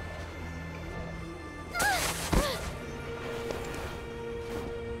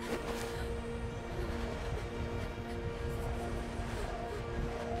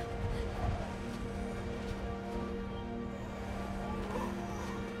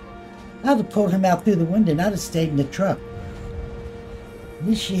 I'd have pulled him out through the window and I'd have stayed in the truck. At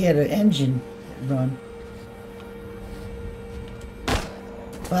least she had her engine run.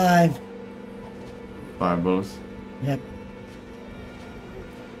 5. 5 bullets. Yep.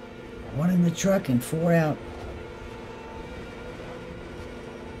 1 in the truck and 4 out.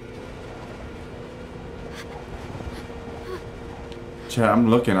 Chad, I'm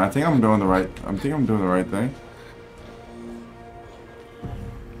looking. I think I'm doing the right thing.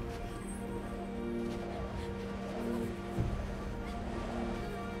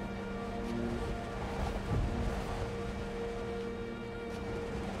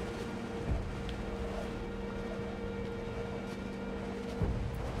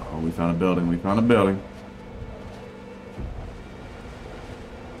 Oh, we found a building. We found a building.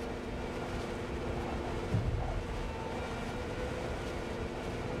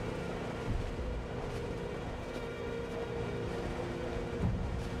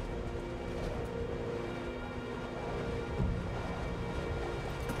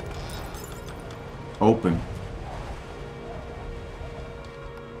 Open.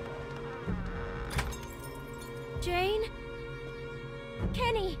 Jane?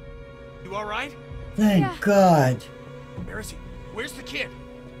 Kenny? You alright? Thank God. Where is he? Where's the kid?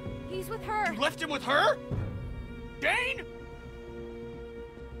 He's with her. You left him with her? Jane?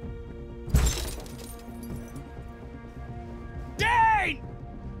 Jane!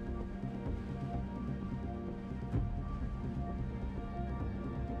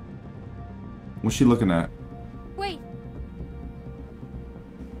 What's she looking at? Wait.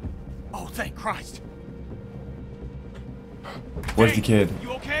 Oh, thank Christ. Where's the kid?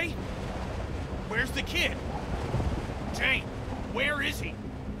 You okay? Where's the kid? Jane, where is he?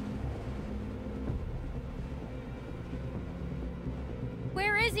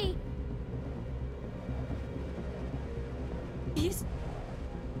 Where is he? He's...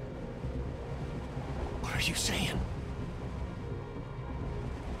 What are you saying?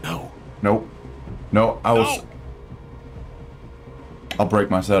 No. Nope. No, I was... No. I'll break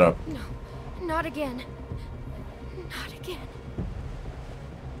my setup. No, not again. Not again.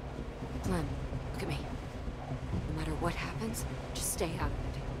 Clem, look at me. No matter what happens, just stay out of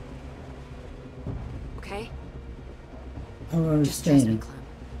it. Okay? I don't Just trust me, understand. Clem.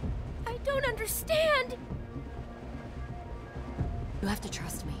 I don't understand. You have to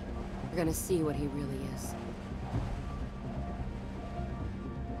trust me. You're gonna see what he really is.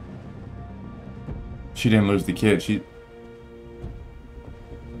 She didn't lose the kid.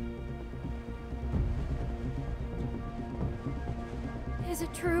 Is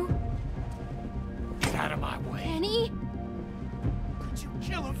it true? Get out of my way. Kenny? Could you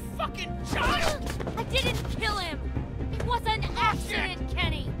kill a fucking child? I didn't kill him! It was an accident,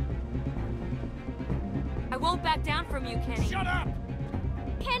 Kenny! I won't back down from you, Kenny. Shut up!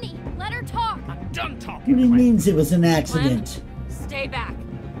 Kenny, let her talk! I'm done talking. He means it was an accident. Clem, stay back.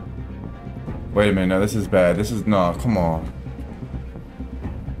 Wait a minute, no, this is bad. This is, no, come on.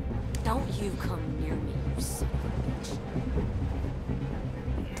 Don't you come near me, you son of a bitch.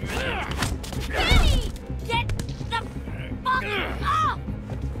 Kenny! Get the fuck off!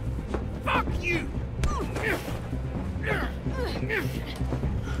 Fuck you!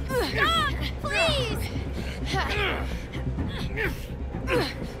 Stop, please!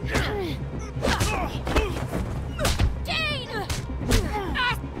 Jane!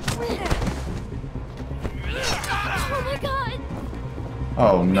 Oh my god!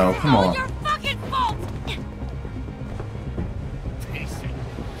 Oh no, come All on. your fucking fault! Piece of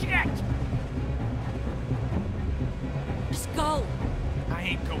shit! Just go. I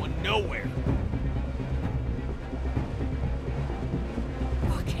ain't going nowhere.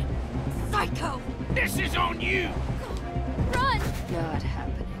 Fucking psycho. This is on you! Run! Not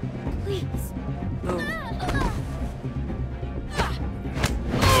happening. Please.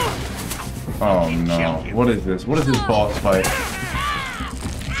 Oh no. What is this? What is this boss fight?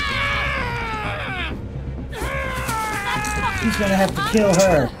 He's gonna have to kill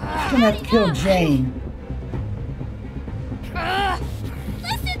her. He's gonna have to kill Jane.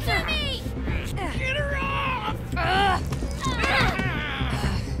 Listen to me! Get her off!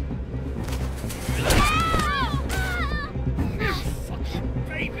 Fucking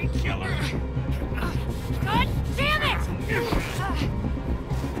baby killer! God damn it!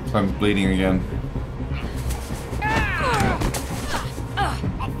 I'm bleeding again.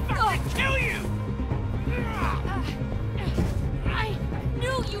 I'll fucking kill you! I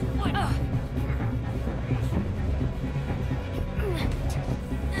knew you would!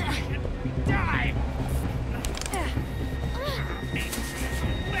 Die!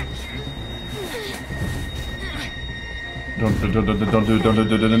 Don't do,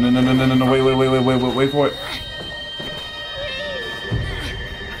 no, wait for it.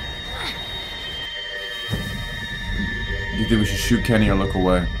 Do you think we should shoot Kenny or look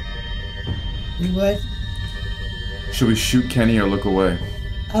away? You what? Should we shoot Kenny or look away?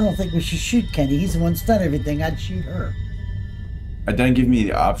 I don't think we should shoot Kenny. He's the one that's done everything. I'd shoot her. It didn't give me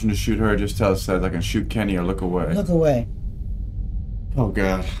the option to shoot her. It just says I can shoot Kenny or look away. Look away. Oh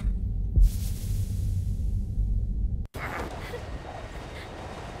god.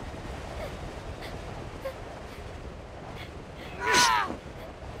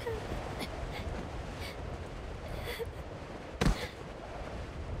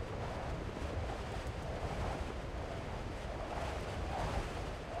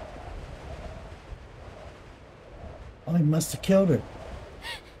 Oh, he must have killed her.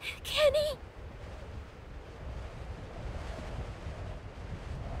 Kenny!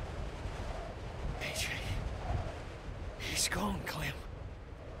 AJ. He's gone, Clem.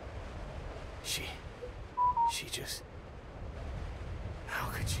 She just... How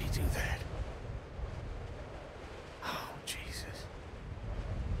could she do that? Oh, Jesus.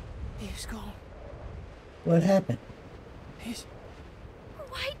 He's gone. What happened? He's...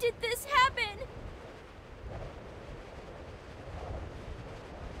 Why did this happen?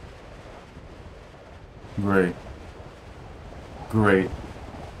 Great. Great.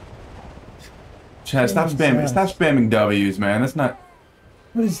 Chad, stop spamming W's, man. That's not...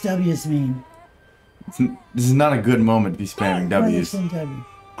 What does W's mean? This is not a good moment to be spamming W's. W.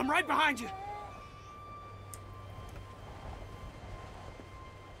 I'm right behind you.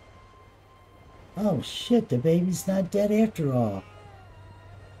 Oh shit, the baby's not dead after all.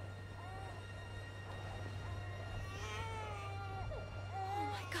 Oh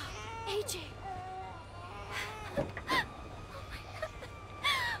my god, AJ!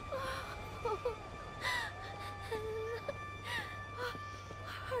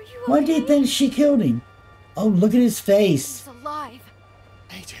 Are you Why do you think she killed him? Oh, look at his face. He's alive.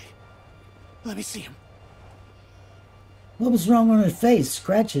 AJ, let me see him. What was wrong on his face?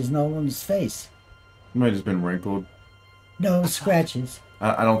 Scratches and all on his face. He might have just been wrinkled. No, scratches.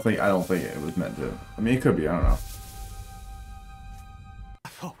 I don't think it was meant to. I mean, it could be. I don't know. I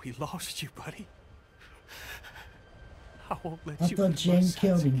thought we lost you, buddy. I won't let I you. thought Jane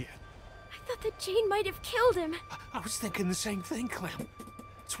killed him. Again. I thought that Jane might have killed him. I was thinking the same thing, Clem.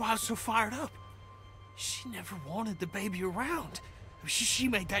 That's why I was so fired up. She never wanted the baby around. She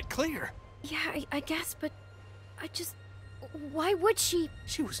made that clear. Yeah, I guess, but I just... Why would she?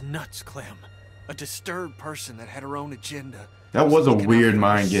 She was nuts, Clem. A disturbed person that had her own agenda. That was a weird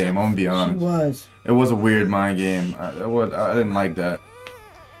mind game, I'm gonna be honest. She was. It was a weird mind game. I didn't like that.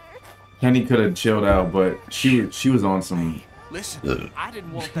 Kenny could have chilled out, but she was on some... Listen, I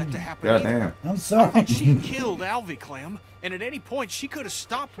didn't want that to happen. Goddamn. I'm sorry. She killed Alvy, Clem, and at any point she could have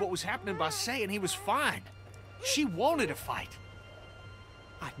stopped what was happening by saying he was fine. She wanted a fight.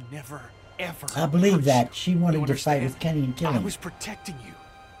 I never, ever... I believe that. She wanted to fight with Kenny and kill him. I was protecting you.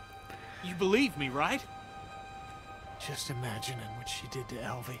 You believe me, right? Just imagining what she did to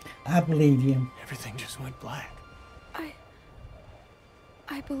Alvy. I believe you. Everything just went black.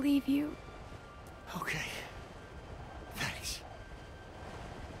 I believe you. Okay. Thanks.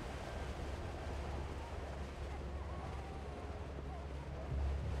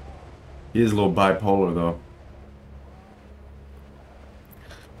 He is a little bipolar, though.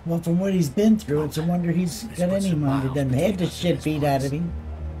 Well, from what he's been through, it's a wonder he's got any mind. He doesn't have the shit beat out of him.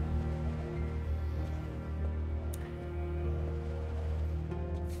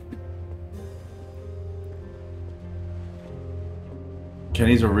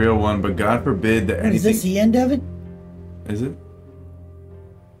 Kenny's a real one, but God forbid that anything... Is this the end of it? Is it?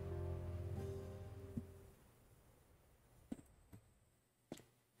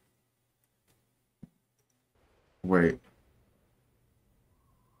 Wait.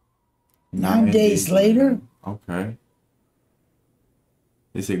 9 days later? Okay.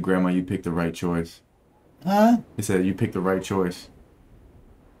 They said, Grandma, you picked the right choice. Huh? They said, you picked the right choice.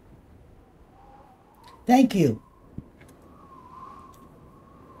 Thank you.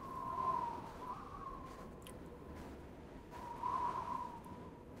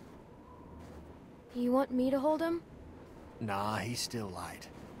 You want me to hold him? Nah, he's still light.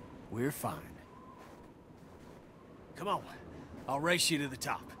 We're fine. Come on. I'll race you to the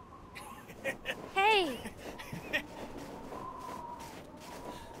top. Hey!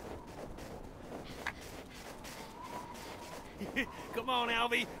 Come on,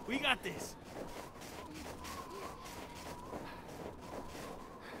 Alvy. We got this.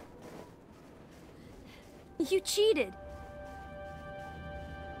 You cheated.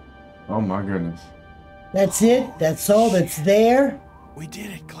 Oh my goodness. That's it? That's all that's there? We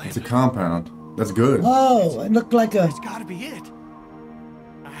did it, Clem. It's a compound. That's good. Oh, it looked like a... It's gotta be it.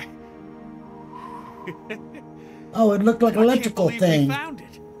 Oh, it looked like an electrical thing. We found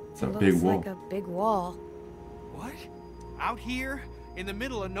it. It's a big wall. Looks like a big wall. What? Out here? In the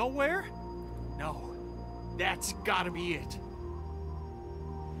middle of nowhere? No. That's gotta be it.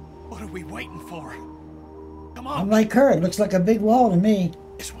 What are we waiting for? Come on. I'm like her. It looks like a big wall to me.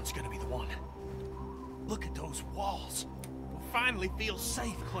 This one's gonna be the one. Look at those walls. We'll finally feel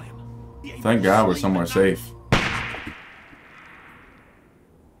safe, Clem. Thank God we're somewhere safe.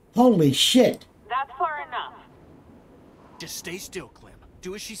 Holy shit. That's far enough. Just stay still, Clem.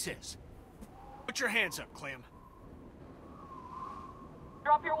 Do as she says. Put your hands up, Clem.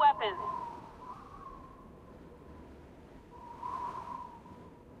 Drop your weapons.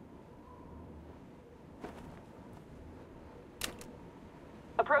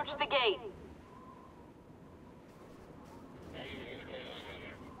 Approach the gate.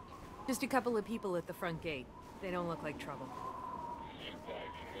 Just a couple of people at the front gate. They don't look like trouble.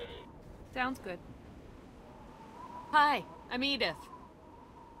 Sounds good. Hi, I'm Edith.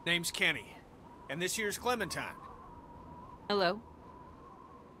 Name's Kenny. And this here's Clementine. Hello.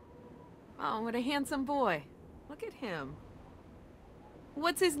 Oh, what a handsome boy. Look at him.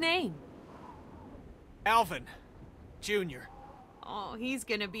 What's his name? Alvin. Jr. Oh, he's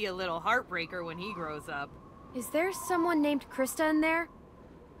gonna be a little heartbreaker when he grows up. Is there someone named Krista in there?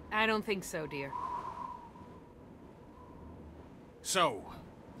 I don't think so, dear. So,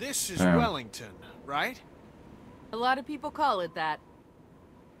 this is Wellington, right? A lot of people call it that.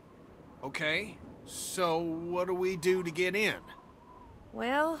 Okay. So, what do we do to get in?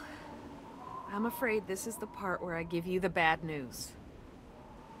 Well, I'm afraid this is the part where I give you the bad news.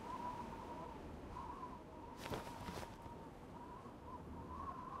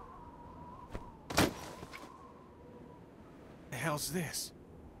 The hell's this?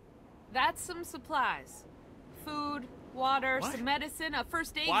 That's some supplies. Food, water, some medicine, a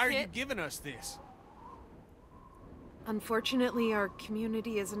first aid kit. Why are you giving us this? Unfortunately, our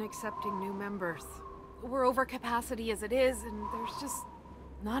community isn't accepting new members. We're over capacity as it is, and there's just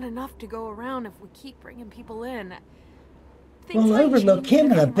not enough to go around if we keep bringing people in. Well, overlook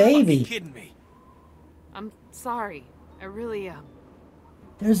him and a baby. Are you kidding me? I'm sorry. I really am.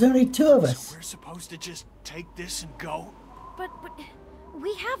 There's only two of us. So we're supposed to just take this and go? But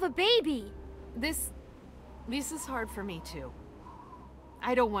we have a baby. This is hard for me too.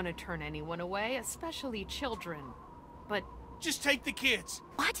 I don't want to turn anyone away, especially children. But just take the kids.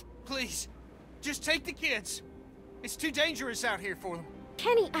 What? Please. Just take the kids. It's too dangerous out here for them.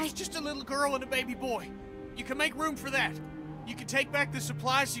 Kenny, It's just a little girl and a baby boy. You can make room for that. You can take back the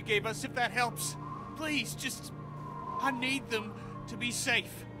supplies you gave us if that helps. Please, just... I need them to be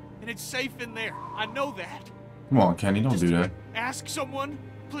safe. And it's safe in there. I know that. Come on, Kenny, don't do that. Ask someone,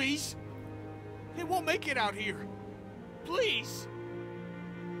 please. They won't make it out here. Please.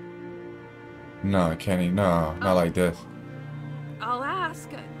 No, Kenny, no, not like this. I'll ask.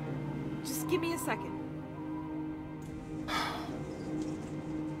 Just give me a second.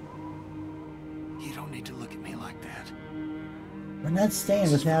 You don't need to look at me like that. We're not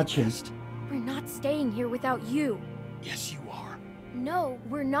staying without you. We're not staying here without you. Yes, you are. No,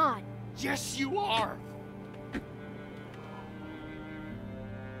 we're not. Yes, you are.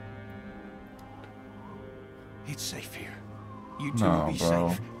 It's safe here. You two will be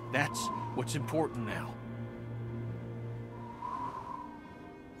safe. That's what's important now.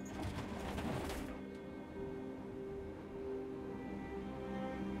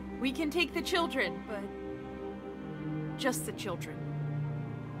 We can take the children, but just the children.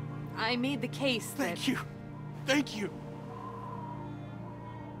 I made the case that... Thank you. Thank you.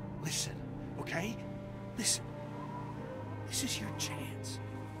 Listen, okay? Listen. This is your chance.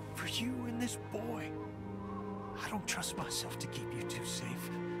 For you and this boy. I don't trust myself to keep you two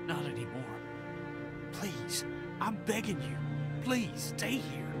safe. Not anymore. Please, I'm begging you. Please, stay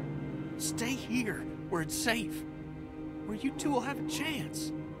here. Stay here, where it's safe. Where you two will have a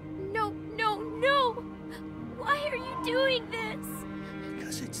chance. No, no, no! Why are you doing this?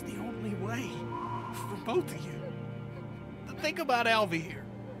 Because it's the only way. For both of you. But think about Alvy here.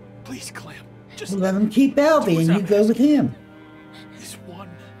 Please, Clem. Just let him keep Alvy and you go with him. This one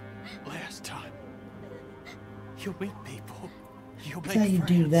last time. You'll meet people. You'll make That's how you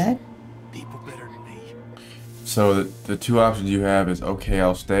friends. do that. People better than me. So the two options you have is, okay,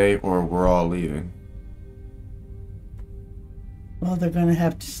 I'll stay, or we're all leaving. Well, they're going to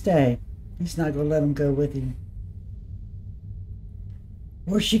have to stay. He's not going to let him go with him.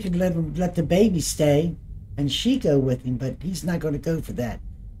 Or she could let the baby stay and she go with him, but he's not going to go for that.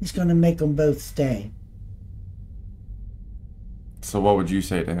 He's going to make them both stay. So what would you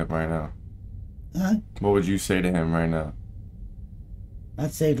say to him right now? Huh? What would you say to him right now?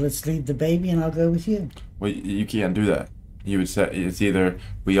 I'd say, let's leave the baby and I'll go with you. Well, you can't do that. You would say it's either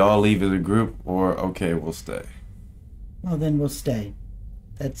we all leave as a group or, okay, we'll stay. Well, then we'll stay.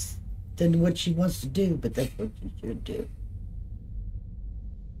 That's then what she wants to do, but that's what she should do.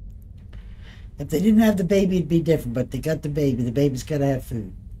 If they didn't have the baby, it'd be different, but they got the baby. The baby's got to have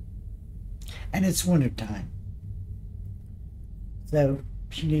food. And it's wintertime. So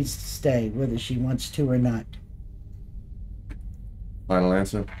she needs to stay, whether she wants to or not. Final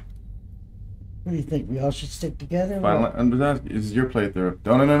answer? What do you think? We all should stick together? This is your playthrough.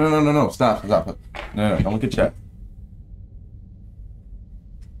 No. Stop. No, don't look at chat.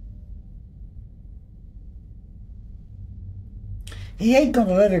 He ain't going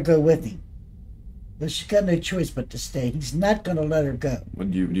to let her go with him. But she's got no choice but to stay. He's not going to let her go. Do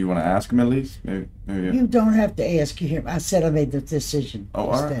you want to ask him at least? Maybe. You don't have to ask him. I said I made the decision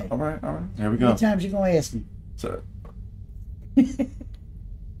to stay. All right. Here we go. How many times you going to ask me? So,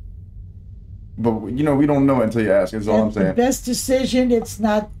 but, we don't know until you ask. That's all I'm saying. The best decision, it's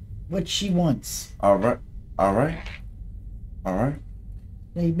not what she wants. All right. Now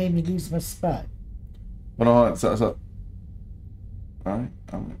you made me lose my spot. But hold on. So. All right.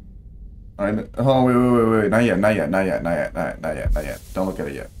 Hold on, wait. Not yet. Don't look at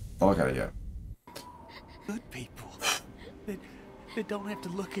it yet. Good people. They don't have to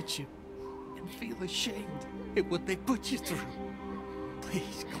look at you and feel ashamed at what they put you through.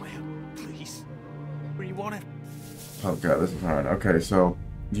 Please, Clem, please. Or you want to... Oh, God, this is hard. Okay, so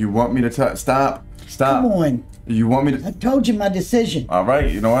you want me to stop? Come on. You want me to... I told you my decision. All right,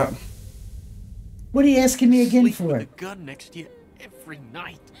 you know what? What are you asking me again Sleep for? with a gun next to you every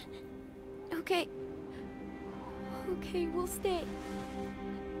night. Okay. Okay, we'll stay.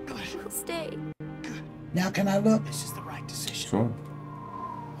 We'll stay. Now can I look? This is the right decision. Sure.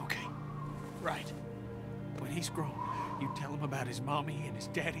 Okay. Right. When he's grown, you tell him about his mommy and his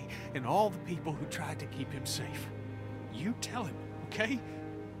daddy and all the people who tried to keep him safe. You tell him, okay?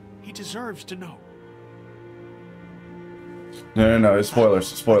 He deserves to know. No. It's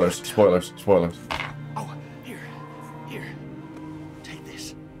spoilers. Oh, here. Take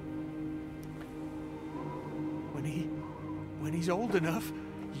this. When he's old enough,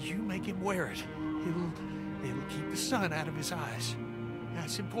 you make him wear it. It'll keep the sun out of his eyes.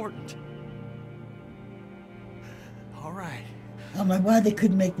 That's important. All right. I don't know why they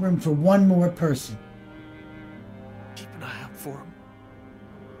couldn't make room for one more person. Keep an eye out for him.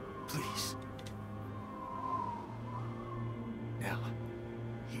 Please. Now,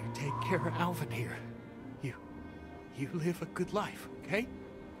 you take care of Alvin here. You live a good life, okay?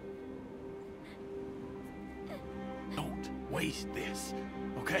 Don't waste this,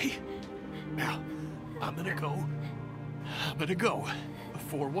 okay? Now, I'm gonna go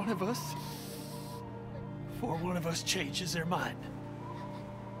before one of us changes their mind.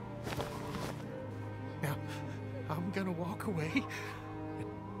 Now, I'm gonna walk away, and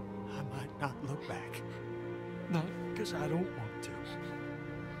I might not look back. Not because I don't want to.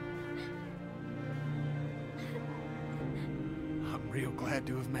 I'm real glad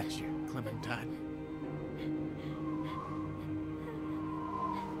to have met you, Clementine.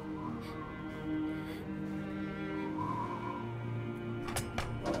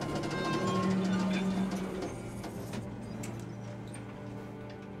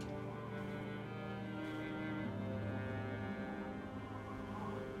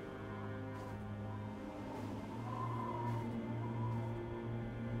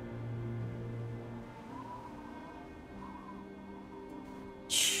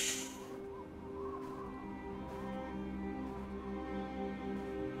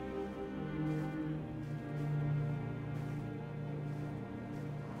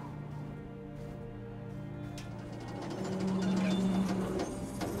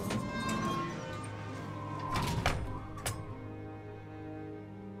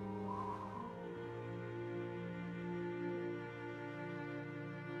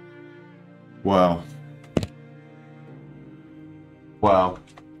 Wow. Wow.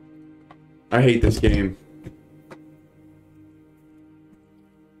 I hate this game.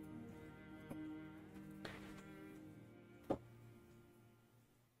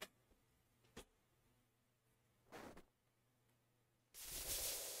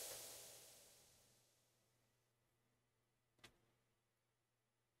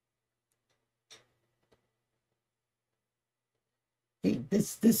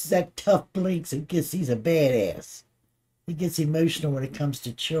 This is that tough Blinks who gets he's a badass. He gets emotional when it comes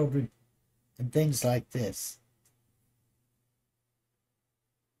to children and things like this.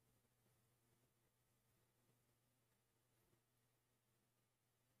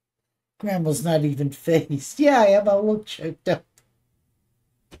 Grandma's not even phased. Yeah, I am a little choked up.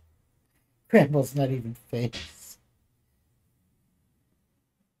 Grandma's not even phased.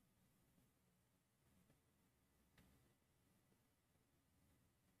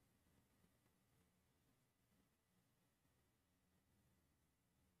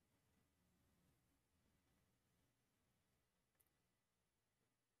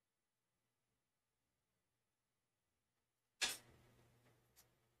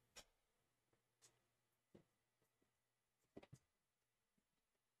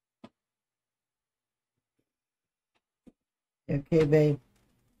 Okay, babe.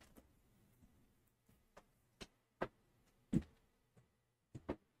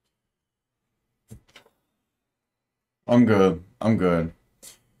 I'm good. I'm good.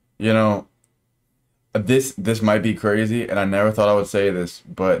 You know, this might be crazy, and I never thought I would say this,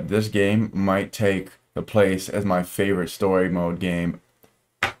 but this game might take the place as my favorite story mode game,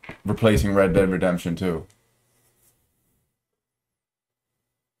 replacing Red Dead Redemption 2.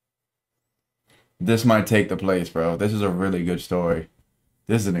 This might take the place, bro. This is a really good story.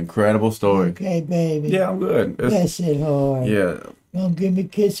 This is an incredible story. Okay, baby. Yeah, I'm good. Bless it hard. Yeah. Don't give me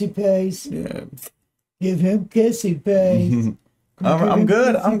kissy face. Yeah. Give him kissy face. I'm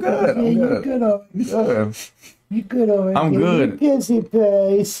good. I'm good. I'm You're good. good already. Good. You're good already. I'm good. Kissy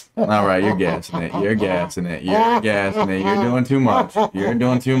face. All right, you're gassing it. You're gassing it. You're gassing it. You're doing too much. You're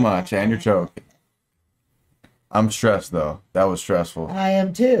doing too much, and you're choking. I'm stressed though. That was stressful. I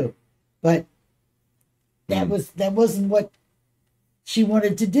am too, but that wasn't what she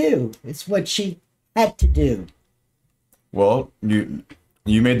wanted to do. It's what she had to do. Well, you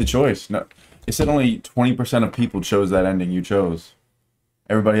made the choice. No, it said only 20% of people chose that ending you chose.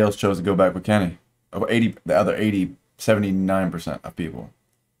 Everybody else chose to go back with Kenny. The other 79% of people.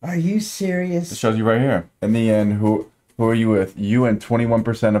 Are you serious? It shows you right here. In the end, who are you with? You and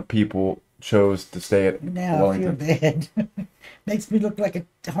 21% of people chose to stay at now Wellington. I feel bad. Makes me look like a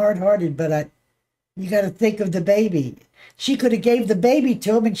hard-hearted, but you got to think of the baby. She could have gave the baby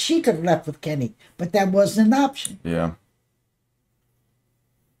to him, and she could have left with Kenny, but that wasn't an option. Yeah.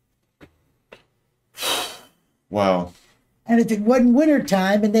 Wow. And if it wasn't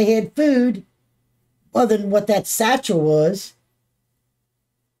wintertime and they had food, other than what that satchel was,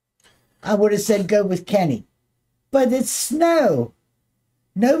 I would have said go with Kenny. But it's snow.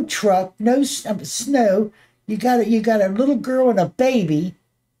 No truck, no snow. You got a little girl and a baby,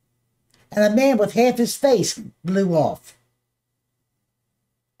 and a man with half his face blew off.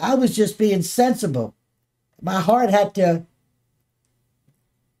 I was just being sensible. My heart had to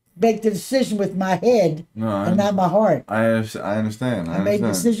make the decision with my head and not my heart. I understand. I made the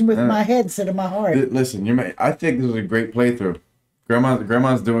decision with my head instead of my heart. Listen, I think this was a great playthrough.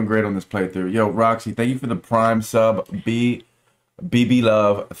 Grandma's doing great on this playthrough. Yo, Roxy, thank you for the Prime sub. BB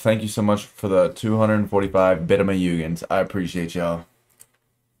Love, thank you so much for the 245 Betamayugans. I appreciate y'all.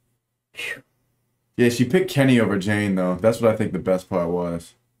 Yeah, she picked Kenny over Jane, though. That's what I think the best part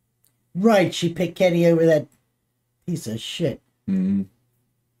was. Right, she picked Kenny over that piece of shit. Mm-hmm.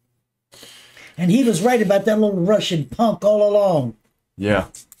 And he was right about that little Russian punk all along. Yeah.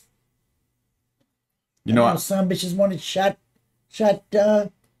 You know, some bitches wanted shot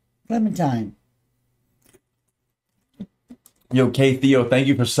Clementine. Yo, K Theo, thank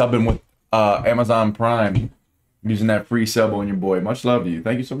you for subbing with Amazon Prime, using that free sub on your boy. Much love to you.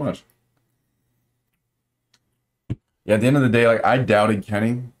 Thank you so much. Yeah, at the end of the day, like, I doubted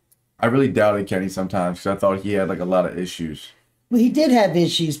Kenny. I really doubted Kenny sometimes because I thought he had like a lot of issues. Well, he did have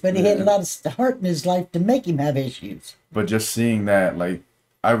issues, but he had a lot of heart in his life to make him have issues. But just seeing that, like,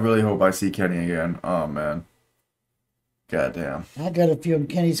 I really hope I see Kenny again. Oh, man. Goddamn. I got a feeling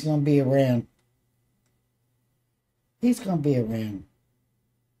Kenny's going to be around. He's going to be around.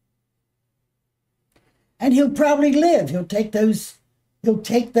 And he'll probably live. He'll take those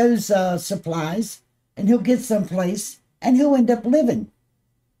supplies and he'll get someplace and he'll end up living.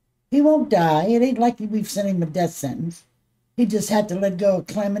 He won't die. It ain't like we've sent him a death sentence. He just had to let go of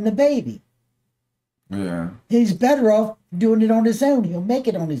Clem and the baby. Yeah. He's better off doing it on his own. He'll make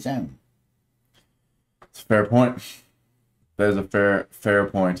it on his own. It's a fair point. That is a fair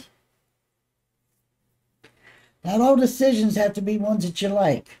point. Not all decisions have to be ones that you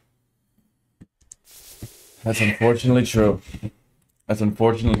like. That's unfortunately true. That's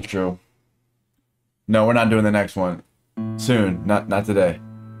unfortunately true. No, we're not doing the next one. Soon. Not today.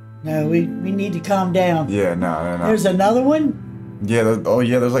 No, we need to calm down. Yeah, no. There's another one? Yeah,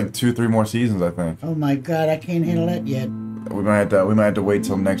 there's like 2-3 more seasons, I think. Oh my God, I can't handle that yet. We might have to wait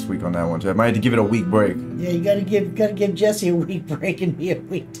till next week on that one too. I might have to give it a week break. Yeah, you gotta give Jesse a week break and me a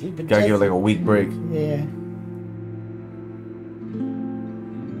week too. But Gotta give it like a week break. Yeah.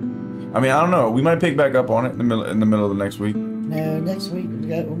 I mean, I don't know. We might pick back up on it in the middle of the next week. No, next week we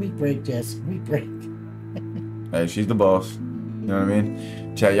got a week break, Jess. Week break. Hey, she's the boss. You know what I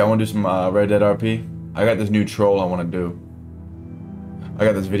mean? Chat, y'all want to do some Red Dead RP? I got this new troll I want to do. I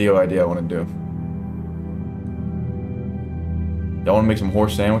got this video idea I want to do. Y'all want to make some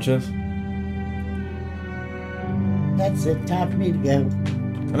horse sandwiches? That's it. Time for me to go.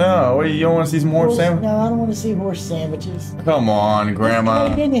 No, what, you don't want to see some horse sandwiches? No, I don't want to see horse sandwiches. Come on,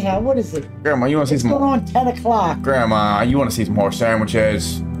 Grandma. Anyhow, what is it? Grandma, you want to see some... It's going on 10 o'clock. Grandma, you want to see some horse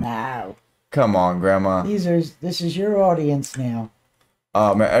sandwiches? No. Come on, Grandma. This is your audience now.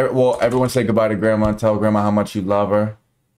 Well, everyone say goodbye to Grandma and tell Grandma how much you love her.